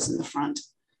additional windows in the front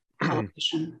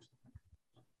elevation.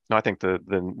 No, I think the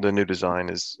new design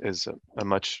is a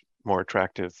much more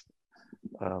attractive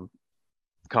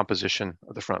composition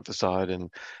of the front facade,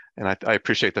 and I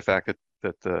appreciate the fact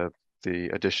that the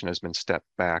addition has been stepped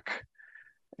back,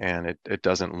 and it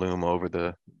doesn't loom over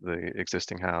the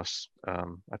existing house.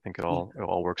 I think it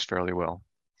all works fairly well.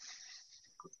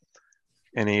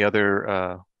 Any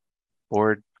other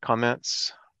board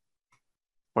comments?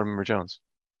 Board Member Jones.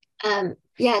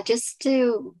 Yeah, just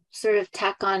to sort of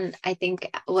tack on, I think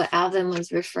what Alvin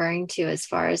was referring to as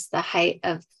far as the height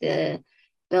of the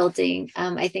building,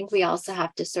 I think we also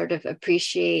have to sort of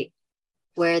appreciate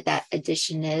where that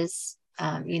addition is.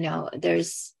 You know,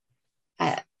 there's,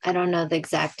 I don't know the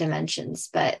exact dimensions,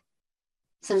 but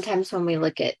sometimes when we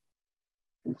look at,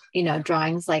 you know,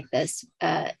 drawings like this,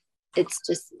 it's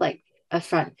just like a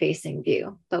front facing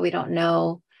view, but we don't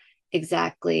know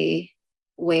exactly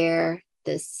where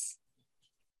this,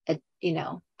 you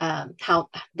know, how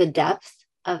the depth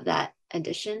of that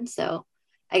addition. So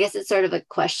I guess it's sort of a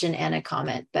question and a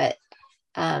comment, but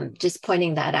just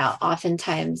pointing that out.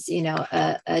 Oftentimes, you know,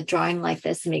 a drawing like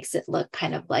this makes it look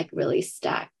kind of like really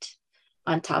stacked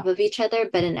on top of each other.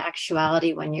 But in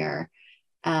actuality, when you're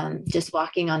just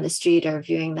walking on the street or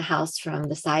viewing the house from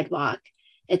the sidewalk,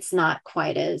 it's not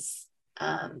quite as,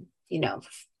 you know,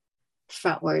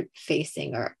 frontward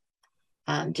facing or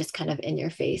just kind of in your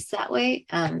face that way.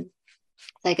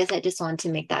 So I guess I just wanted to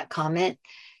make that comment.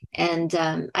 And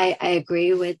I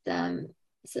agree with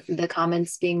the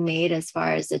comments being made as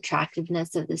far as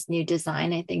attractiveness of this new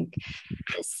design. I think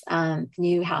this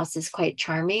new house is quite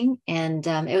charming, and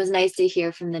it was nice to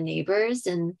hear from the neighbors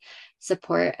in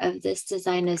support of this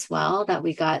design as well, that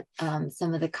we got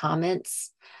some of the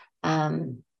comments.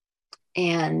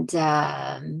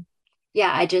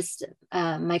 Yeah, I just,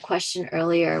 my question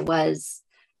earlier was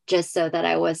just so that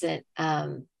I wasn't,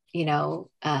 you know,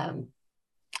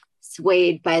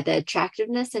 swayed by the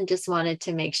attractiveness, and just wanted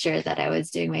to make sure that I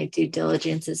was doing my due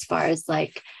diligence as far as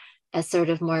like a sort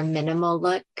of more minimal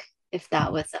look, if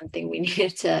that was something we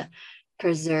needed to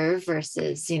preserve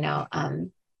versus, you know,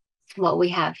 what we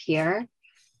have here.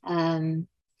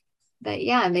 But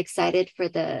yeah, I'm excited for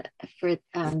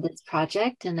this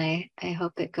project, and I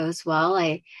hope it goes well.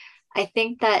 I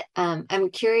think that I'm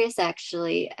curious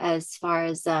actually as far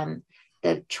as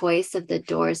the choice of the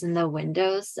doors and the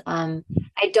windows.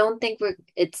 I don't think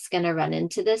it's going to run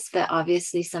into this, but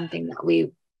obviously something that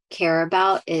we care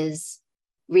about is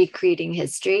recreating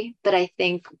history. But I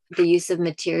think the use of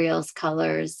materials,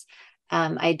 colors,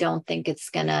 I don't think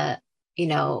it's going to, you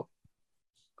know,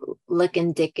 look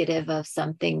indicative of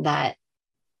something that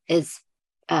is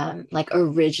like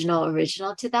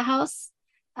original to the house,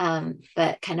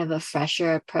 but kind of a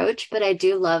fresher approach. But I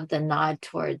do love the nod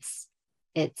towards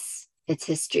its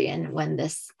history and when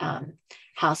this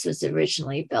house was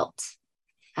originally built.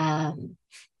 Yeah.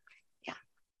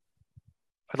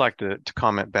 I'd like to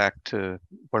comment back to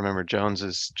Board Member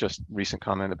Jones's just recent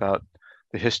comment about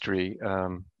the history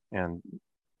and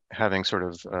having sort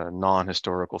of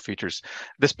non-historical features.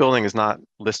 This building is not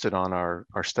listed on our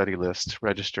study list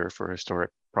register for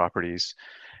historic properties.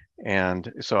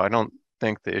 And so I don't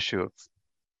think the issue of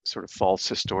sort of false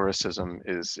historicism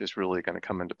is really going to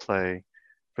come into play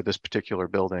for this particular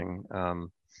building.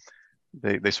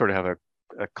 They sort of have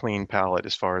a clean palette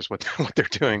as far as what they're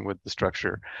doing with the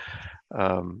structure.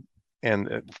 And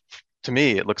to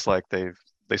me, it looks like they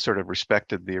sort of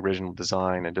respected the original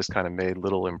design and just kind of made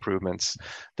little improvements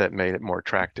that made it more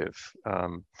attractive.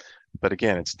 But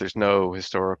again, there's no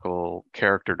historical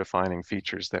character defining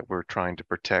features that we're trying to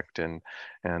protect and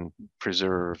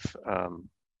preserve.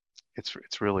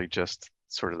 It's really just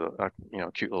sort of a you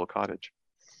know, cute little cottage.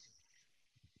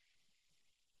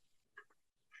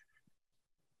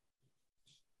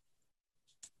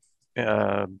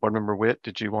 Board Member Witt,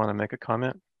 did you want to make a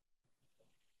comment?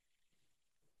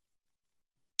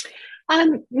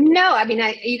 No, I mean,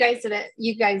 you guys did it.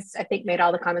 You guys, I think, made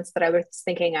all the comments that I was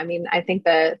thinking. I mean, I think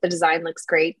the design looks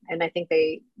great, and I think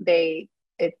it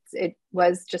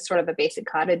was just sort of a basic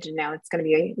cottage, and now it's going to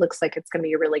be, looks like it's going to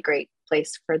be a really great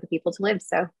place for the people to live.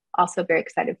 So, also very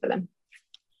excited for them.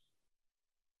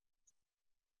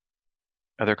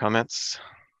 Other comments?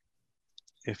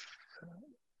 If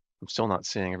I'm still not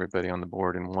seeing everybody on the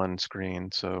board in one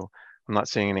screen, so I'm not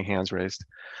seeing any hands raised.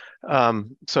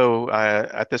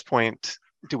 At this point,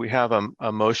 do we have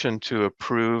a motion to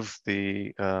approve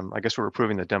the, I guess we're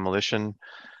approving the demolition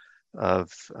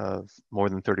of more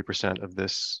than 30% of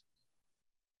this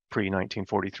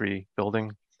pre-1943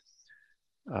 building?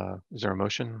 Is there a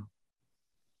motion?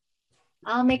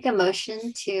 I'll make a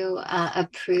motion to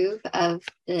approve of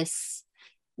this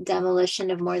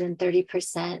demolition of more than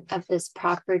 30% of this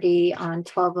property on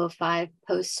 1205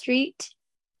 Post Street.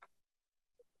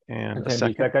 And a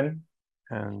second.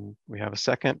 And we have a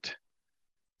second.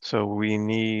 So we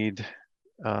need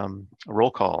a roll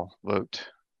call vote.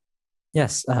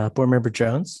 Yes, Board Member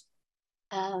Jones.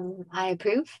 I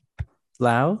approve.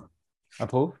 Lau.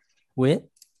 Approve. Witt.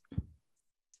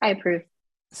 I approve.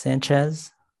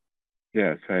 Sanchez.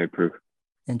 Yes, I approve.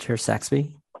 And Chair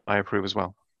Saxby. I approve as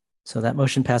well. So that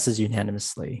motion passes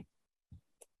unanimously.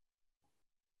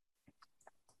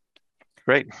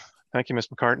 Great. Thank you, Ms.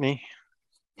 McCartney.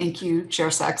 Thank you, Chair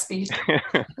Saxby. So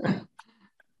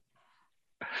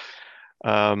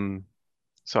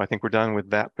I think we're done with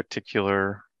that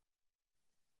particular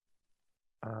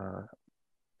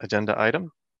agenda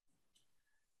item.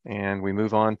 And we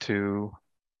move on to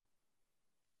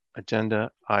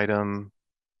agenda item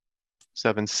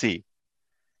 7C,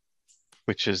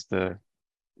 which is the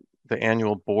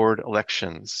annual board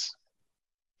elections.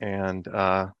 And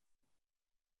I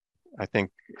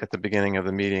think at the beginning of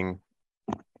the meeting,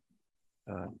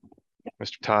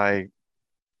 Mr. Tai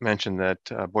mentioned that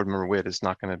Board Member Witt is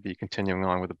not going to be continuing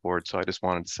on with the board. So I just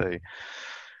wanted to say,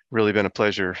 really been a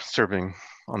pleasure serving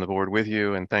on the board with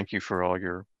you, and thank you for all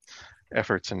your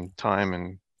efforts and time,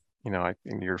 and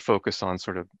and your focus on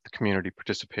sort of the community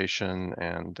participation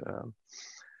and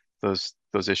those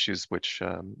issues which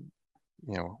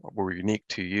were unique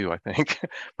to you, I think,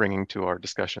 bringing to our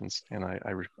discussions. And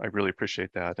I really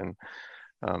appreciate that, and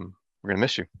we're gonna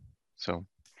miss you. So.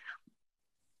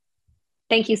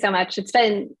 Thank you so much. It's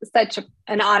been such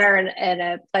an honor and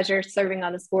a pleasure serving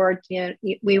on this board.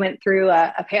 We went through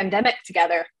a pandemic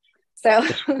together. So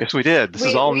yes, we did. This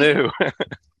is all new.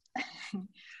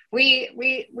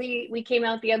 we came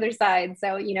out the other side.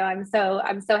 So I'm so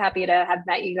happy to have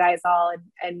met you guys all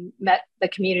and met the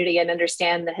community and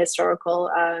understand the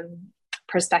historical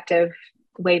perspective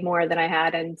way more than I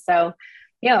had. And so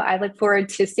I look forward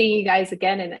to seeing you guys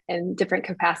again in different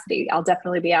capacity. I'll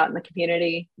definitely be out in the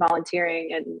community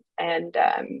volunteering and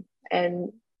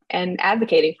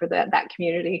advocating for that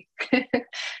community.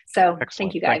 So excellent.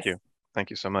 Thank you guys. Thank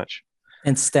you so much.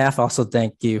 And staff also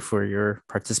thank you for your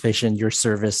participation, your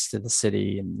service to the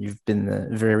city, and you've been a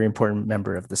very important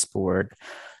member of this board.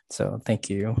 So thank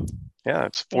you. Yeah,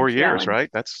 it's 4 years, right?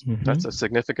 That's a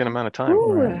significant amount of time.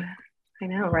 Ooh, right? I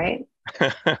know, right?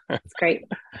 It's great.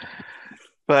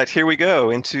 But here we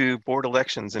go into board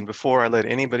elections, and before I let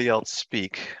anybody else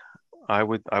speak, I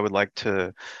would like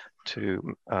to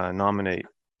nominate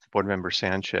Board Member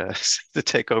Sanchez to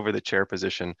take over the chair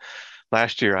position.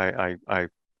 Last year, I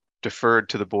deferred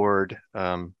to the board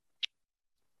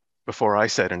before I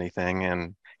said anything,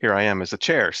 and here I am as the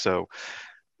chair. So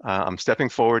I'm stepping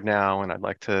forward now, and I'd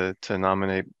like to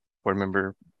nominate Board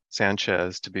Member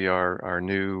Sanchez to be our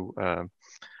new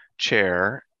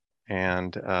chair.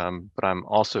 And but I'm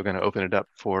also going to open it up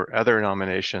for other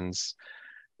nominations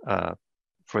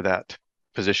for that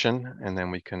position, and then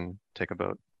we can take a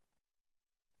vote.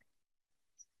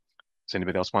 Does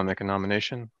anybody else want to make a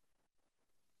nomination?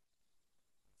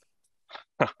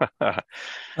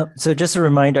 So just a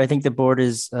reminder, I think the board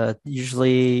is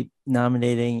usually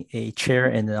nominating a chair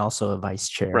and then also a vice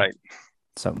chair. Right.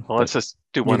 So well, let's just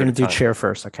do one. You're going to do time. Chair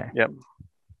first, okay? Yep.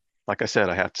 Like I said,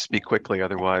 I have to speak quickly,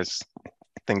 otherwise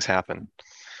things happen.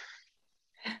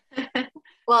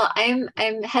 Well, I'm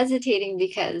hesitating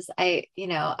because well,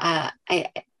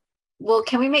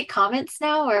 can we make comments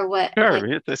now or what?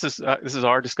 Sure. This is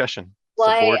our discussion.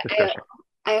 Well,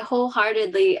 I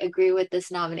wholeheartedly agree with this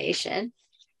nomination,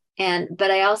 but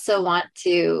I also want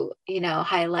to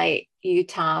highlight you,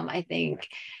 Tom. I think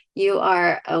you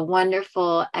are a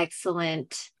wonderful,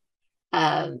 excellent,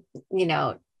 not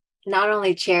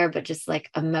only chair but just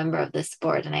like a member of this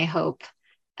board, and I hope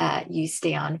you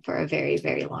stay on for a very,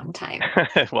 very long time.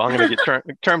 Well, I'm going to get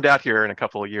termed out here in a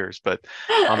couple of years, but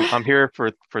I'm here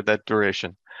for that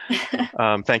duration.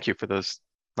 Thank you for those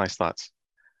nice thoughts.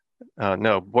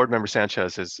 No, Board Member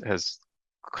Sanchez has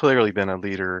clearly been a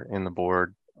leader in the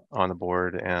board, on the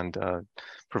board, and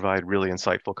provide really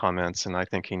insightful comments. And I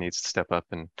think he needs to step up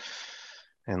and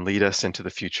lead us into the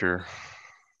future.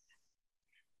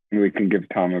 We can give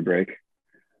Tom a break.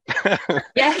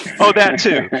 Yes. Oh, that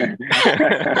too.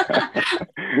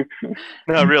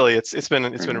 No, really, it's been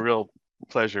a real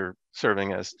pleasure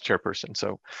serving as chairperson.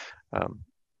 So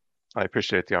I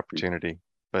appreciate the opportunity,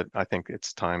 but I think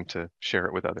it's time to share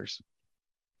it with others.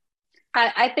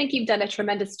 I think you've done a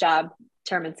tremendous job,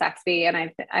 Chairman Saxby, and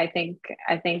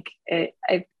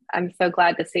I'm so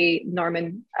glad to see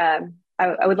Norman.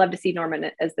 I would love to see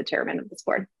Norman as the chairman of this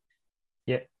board.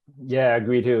 Yeah, I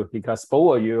agree too, because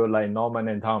both of you, like Norman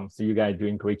and Tom, so you guys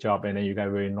doing a great job, and then you guys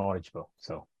are very knowledgeable.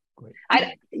 So great.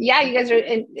 Yeah, you guys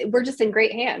we're just in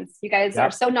great hands. You guys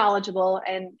are so knowledgeable,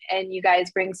 and you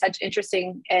guys bring such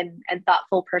interesting and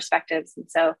thoughtful perspectives. And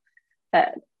so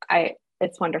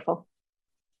it's wonderful.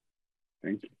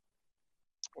 Thank you.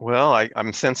 Well,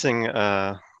 I'm sensing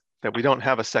that we don't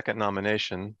have a second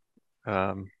nomination.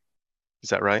 Is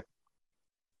that right?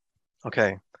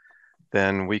 Okay.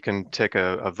 Then we can take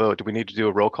a vote. Do we need to do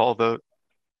a roll call vote?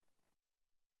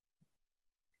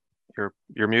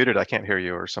 You're muted. I can't hear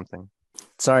you or something.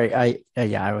 Sorry,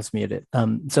 I was muted.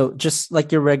 So just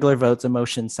like your regular votes, a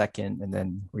motion second, and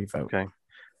then we vote. Okay.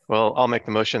 Well, I'll make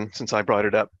the motion since I brought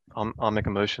it up. I'll make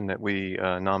a motion that we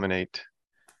nominate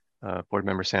Board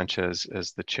Member Sanchez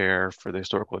as the chair for the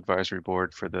Historical Advisory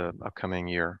Board for the upcoming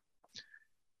year.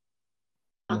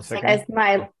 As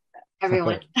my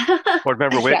everyone. Board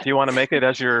Member Witt, Yes. do you want to make it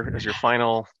as your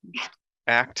final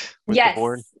act with yes, the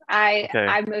board? Okay.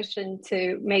 I motion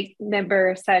to make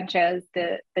Member Sanchez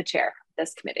the chair of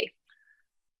this committee.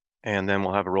 And then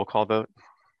we'll have a roll call vote.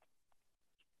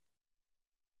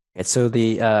 Okay, so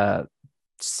the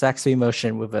Saxby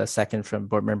motion with a second from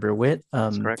Board Member Witt.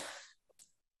 That's correct.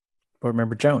 Board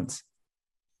Member Jones.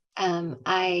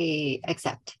 I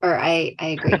accept, or I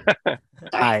agree.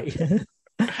 Aye.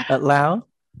 Lau.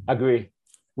 Agree.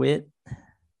 Witt.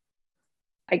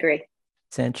 I agree.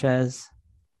 Sanchez.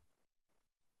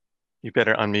 You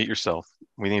better unmute yourself.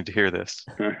 We need to hear this.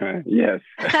 Yes.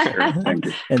 Sure. Thank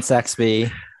you. And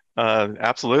Saxby.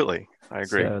 Absolutely. I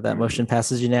agree. So that motion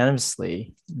passes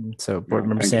unanimously. So Board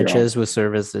Member thank you all. Sanchez will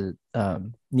serve as the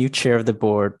new chair of the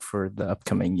board for the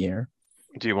upcoming year.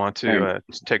 Do you want to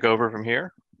take over from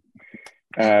here?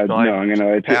 No, I'm going to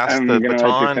let you pass the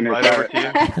baton finish right over to you?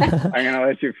 I'm going to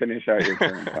let you finish out your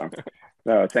turn, Tom.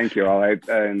 No, thank you all.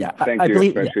 Thank I you,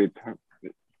 believe, especially Tom.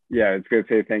 Yeah, it's good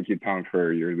to say thank you, Tom,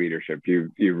 for your leadership.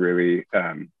 You really,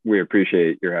 we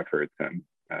appreciate your efforts and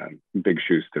big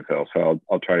shoes to fill. So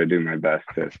I'll try to do my best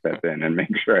to step in and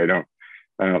make sure I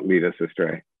don't lead us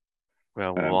astray.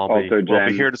 Well, we'll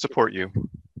be here to support you.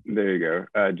 There you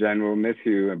go. Jen, we'll miss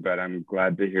you, but I'm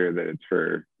glad to hear that it's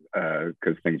for,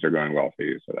 because things are going well for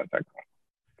you. So that's excellent.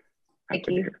 Thank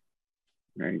you.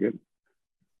 Very good.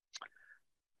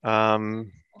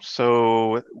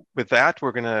 So with that,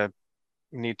 we're going to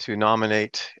need to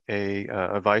nominate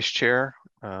a vice chair.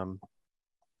 Do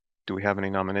we have any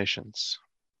nominations?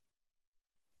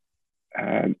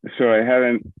 So I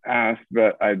haven't asked,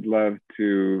 but I'd love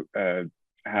to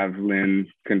have Lynn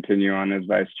continue on as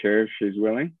vice chair if she's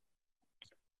willing.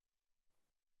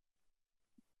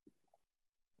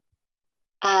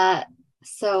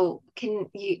 So can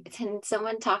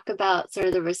someone talk about sort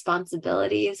of the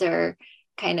responsibilities, or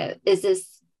kind of is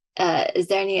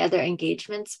there any other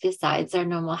engagements besides our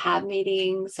normal HAB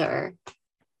meetings, or?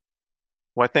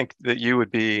 Well, I think that you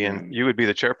would be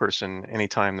the chairperson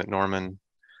anytime that Norman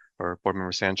or Board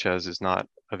Member Sanchez is not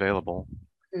available.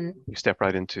 You step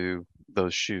right into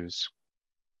those shoes.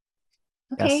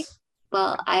 Okay. Yes.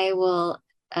 Well, I will.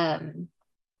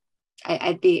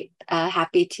 I'd be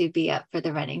happy to be up for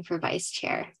the running for vice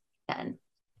chair then.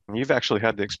 You've actually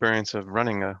had the experience of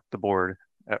running the board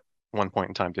at one point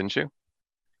in time, didn't you?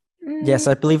 Yes,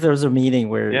 I believe there was a meeting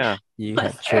where you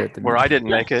had chaired the where meeting. I didn't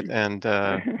make it, and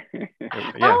yeah.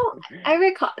 Oh, I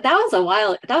recall that was a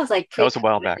while. That was like that was a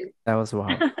while back. That was a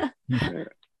while.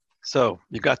 So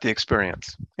you got the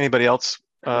experience. Anybody else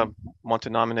want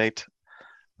to nominate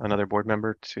another board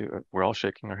member to? We're all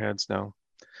shaking our heads no.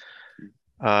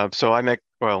 So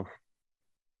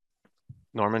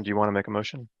Norman, do you want to make a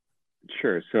motion?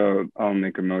 Sure. So I'll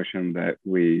make a motion that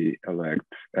we elect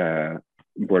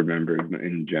board member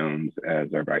Lynn Jones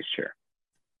as our vice chair.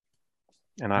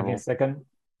 And I will second.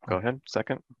 Go ahead.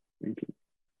 Second. Thank you.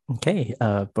 Okay.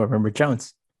 Board Member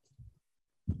Jones.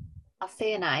 I'll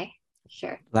say an aye.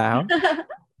 Sure. Lau.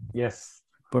 Yes.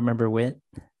 Board Member Witt.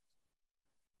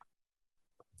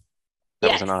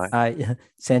 That was an aye. Aye.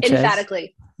 Sanchez.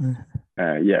 Emphatically.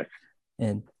 Yes.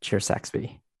 And Chair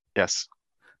Saxby. Yes.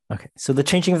 Okay, so the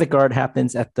changing of the guard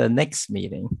happens at the next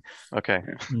meeting. Okay.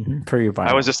 Per your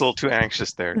bylaws. I was just a little too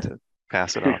anxious there to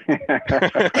pass it off.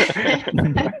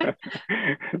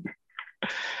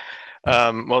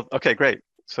 Well, okay, great.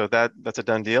 So that's a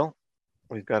done deal.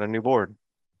 We've got a new board,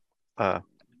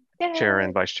 chair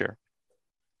and vice chair.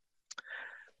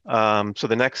 So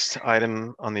the next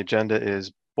item on the agenda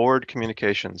is board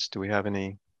communications. Do we have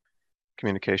any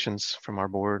communications from our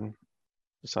board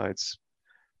besides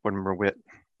Board Member Witt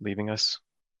leaving us?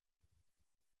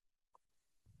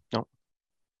 No.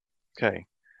 Okay.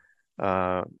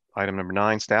 Item number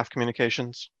 9, staff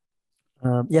communications.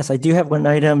 Yes, I do have one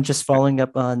item just following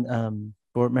up on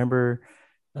Board Member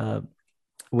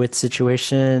Witt's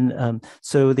situation.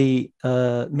 So the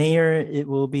mayor, it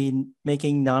will be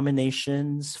making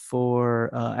nominations for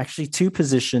actually 2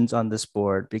 positions on this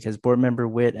board, because Board Member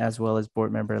Witt as well as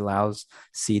Board Member Lau's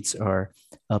seats are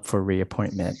up for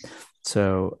reappointment.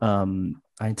 So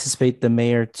I anticipate the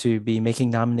mayor to be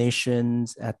making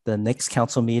nominations at the next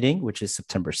council meeting, which is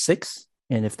September 6th.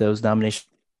 And if those nominations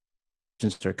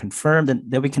are confirmed, then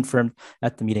they'll be confirmed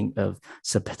at the meeting of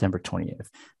September 20th.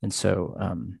 And so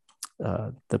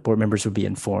the board members will be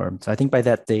informed. So I think by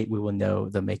that date, we will know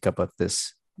the makeup of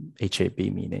this HAB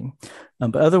meeting.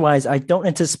 But otherwise, I don't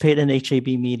anticipate an HAB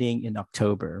meeting in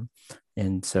October.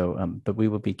 And so, but we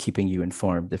will be keeping you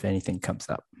informed if anything comes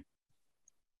up.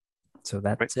 So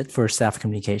that's it for staff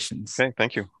communications. Okay,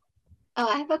 thank you. Oh,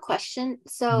 I have a question.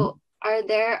 So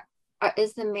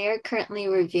is the mayor currently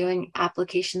reviewing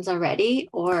applications already,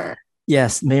 or?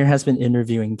 Yes, mayor has been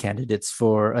interviewing candidates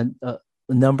for a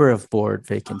number of board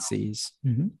vacancies.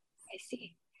 I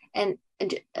see. And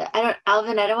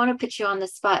Alvin, I don't want to put you on the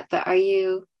spot, but are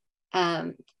you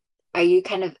kind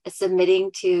of submitting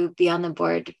to be on the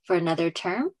board for another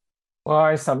term? Well,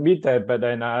 I submitted, but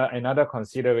then another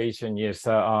consideration is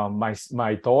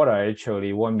my daughter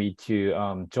actually want me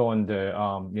to join the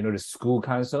the school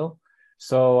council.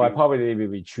 So I probably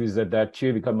will choose that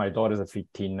too, because my daughters are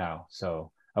 15 now.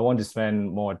 So I want to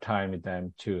spend more time with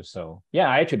them too. So yeah,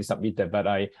 I actually submitted, but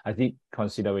I think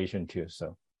consideration too.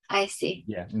 So I see.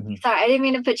 Yeah. Sorry, I didn't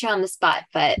mean to put you on the spot,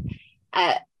 but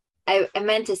I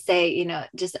meant to say,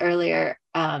 just earlier,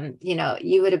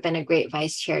 you would have been a great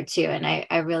vice chair too. And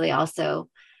I really also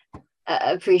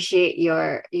appreciate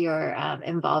your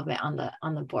involvement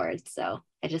on the board. So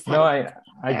I just I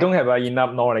don't have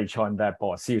enough knowledge on that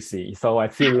board, seriously. So I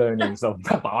feel learning. So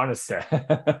honestly.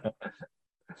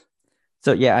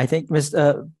 So yeah, I think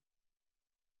Board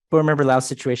Member Lau's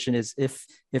situation is if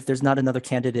there's not another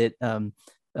candidate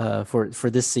for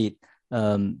this seat,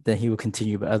 then he will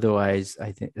continue. But otherwise,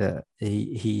 I think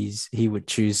he would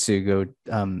choose to go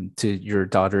to your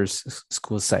daughter's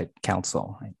school site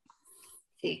council. Right?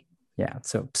 See. Yeah.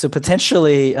 So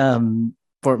potentially,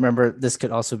 Board Member, this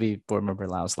could also be Board Member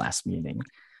Lau's last meeting.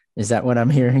 Is that what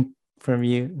I'm hearing from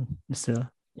you, Mr.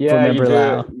 Yeah, Member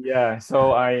Lau? Yeah.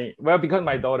 So because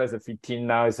my daughter is 15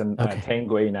 now, is in 10th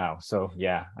grade now. So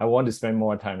yeah, I want to spend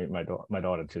more time with my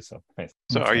daughter too. So thanks.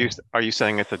 So are you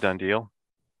saying it's a done deal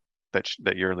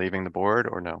that you're leaving the board,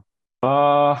 or no?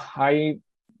 I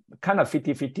kind of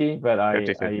 50-50, but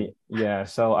 50-50. yeah.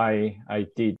 So I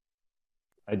did.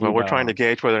 Well, we're trying to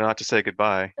gauge whether or not to say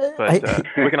goodbye, but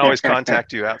we can always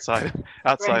contact you outside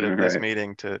of this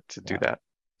meeting to do that.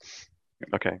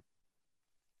 Okay.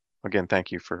 Again,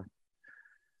 thank you for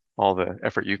all the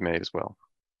effort you've made as well.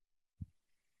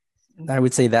 I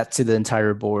would say that to the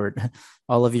entire board,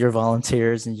 all of your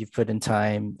volunteers, and you've put in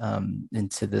time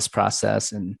into this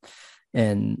process, and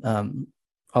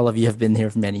all of you have been here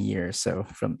for many years. So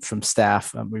from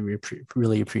staff, we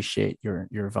really appreciate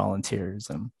your volunteers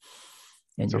and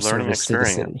it's your a learning service to the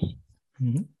experience.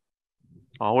 city.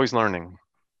 Always learning.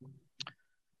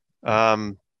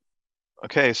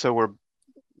 Okay, so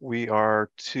we are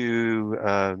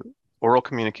to oral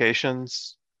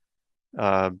communications.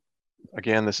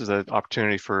 Again, this is an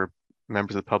opportunity for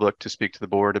members of the public to speak to the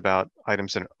board about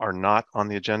items that are not on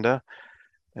the agenda.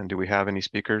 And do we have any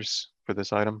speakers for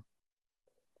this item?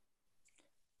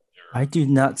 I do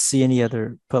not see any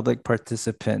other public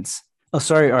participants. Oh,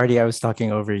 sorry, Artie, I was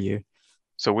talking over you.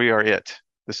 So we are it.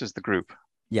 This is the group.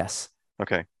 Yes.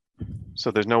 Okay.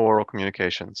 So there's no oral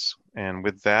communications. And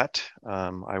with that,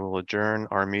 I will adjourn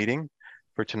our meeting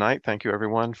for tonight. Thank you,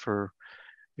 everyone, for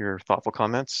your thoughtful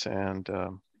comments, and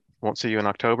won't see you in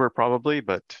October probably,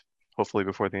 but hopefully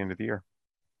before the end of the year.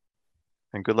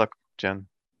 And good luck, Jen.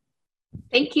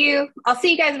 Thank you. I'll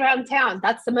see you guys around town.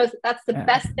 That's the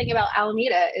best thing about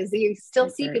Alameda is that you still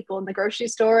see people in the grocery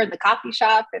store and the coffee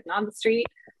shop and on the street.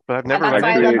 But I've never That's run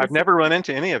why I into, love I've this. never run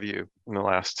into any of you in the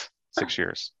last 6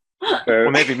 years. So,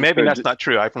 Well, maybe so that's not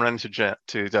true. I've run into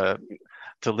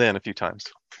to Lynn a few times.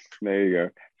 there you go.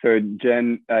 So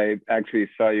Jen, I actually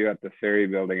saw you at the Ferry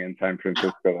Building in San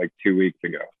Francisco like 2 weeks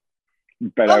ago.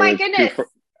 But Oh my goodness.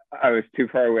 I was too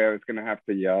far away. I was gonna have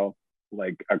to yell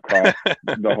like across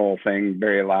the whole thing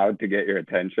very loud to get your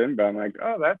attention. But I'm like,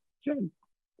 oh, that's Jen.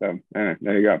 So there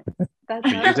you go. That's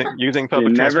Using You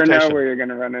public never know transportation. where you're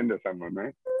gonna run into someone,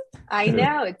 right? I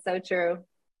know, it's so true.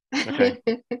 Okay.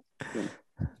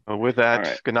 Well, with that, All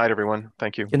right. good night, everyone.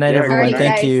 Thank you. Good night, Yeah, everyone. good All right,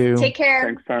 Thank guys. you. Take care.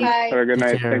 Thanks, Tom. Bye. Have a good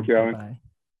Take night. care. Thank you, Ellen. Bye-bye.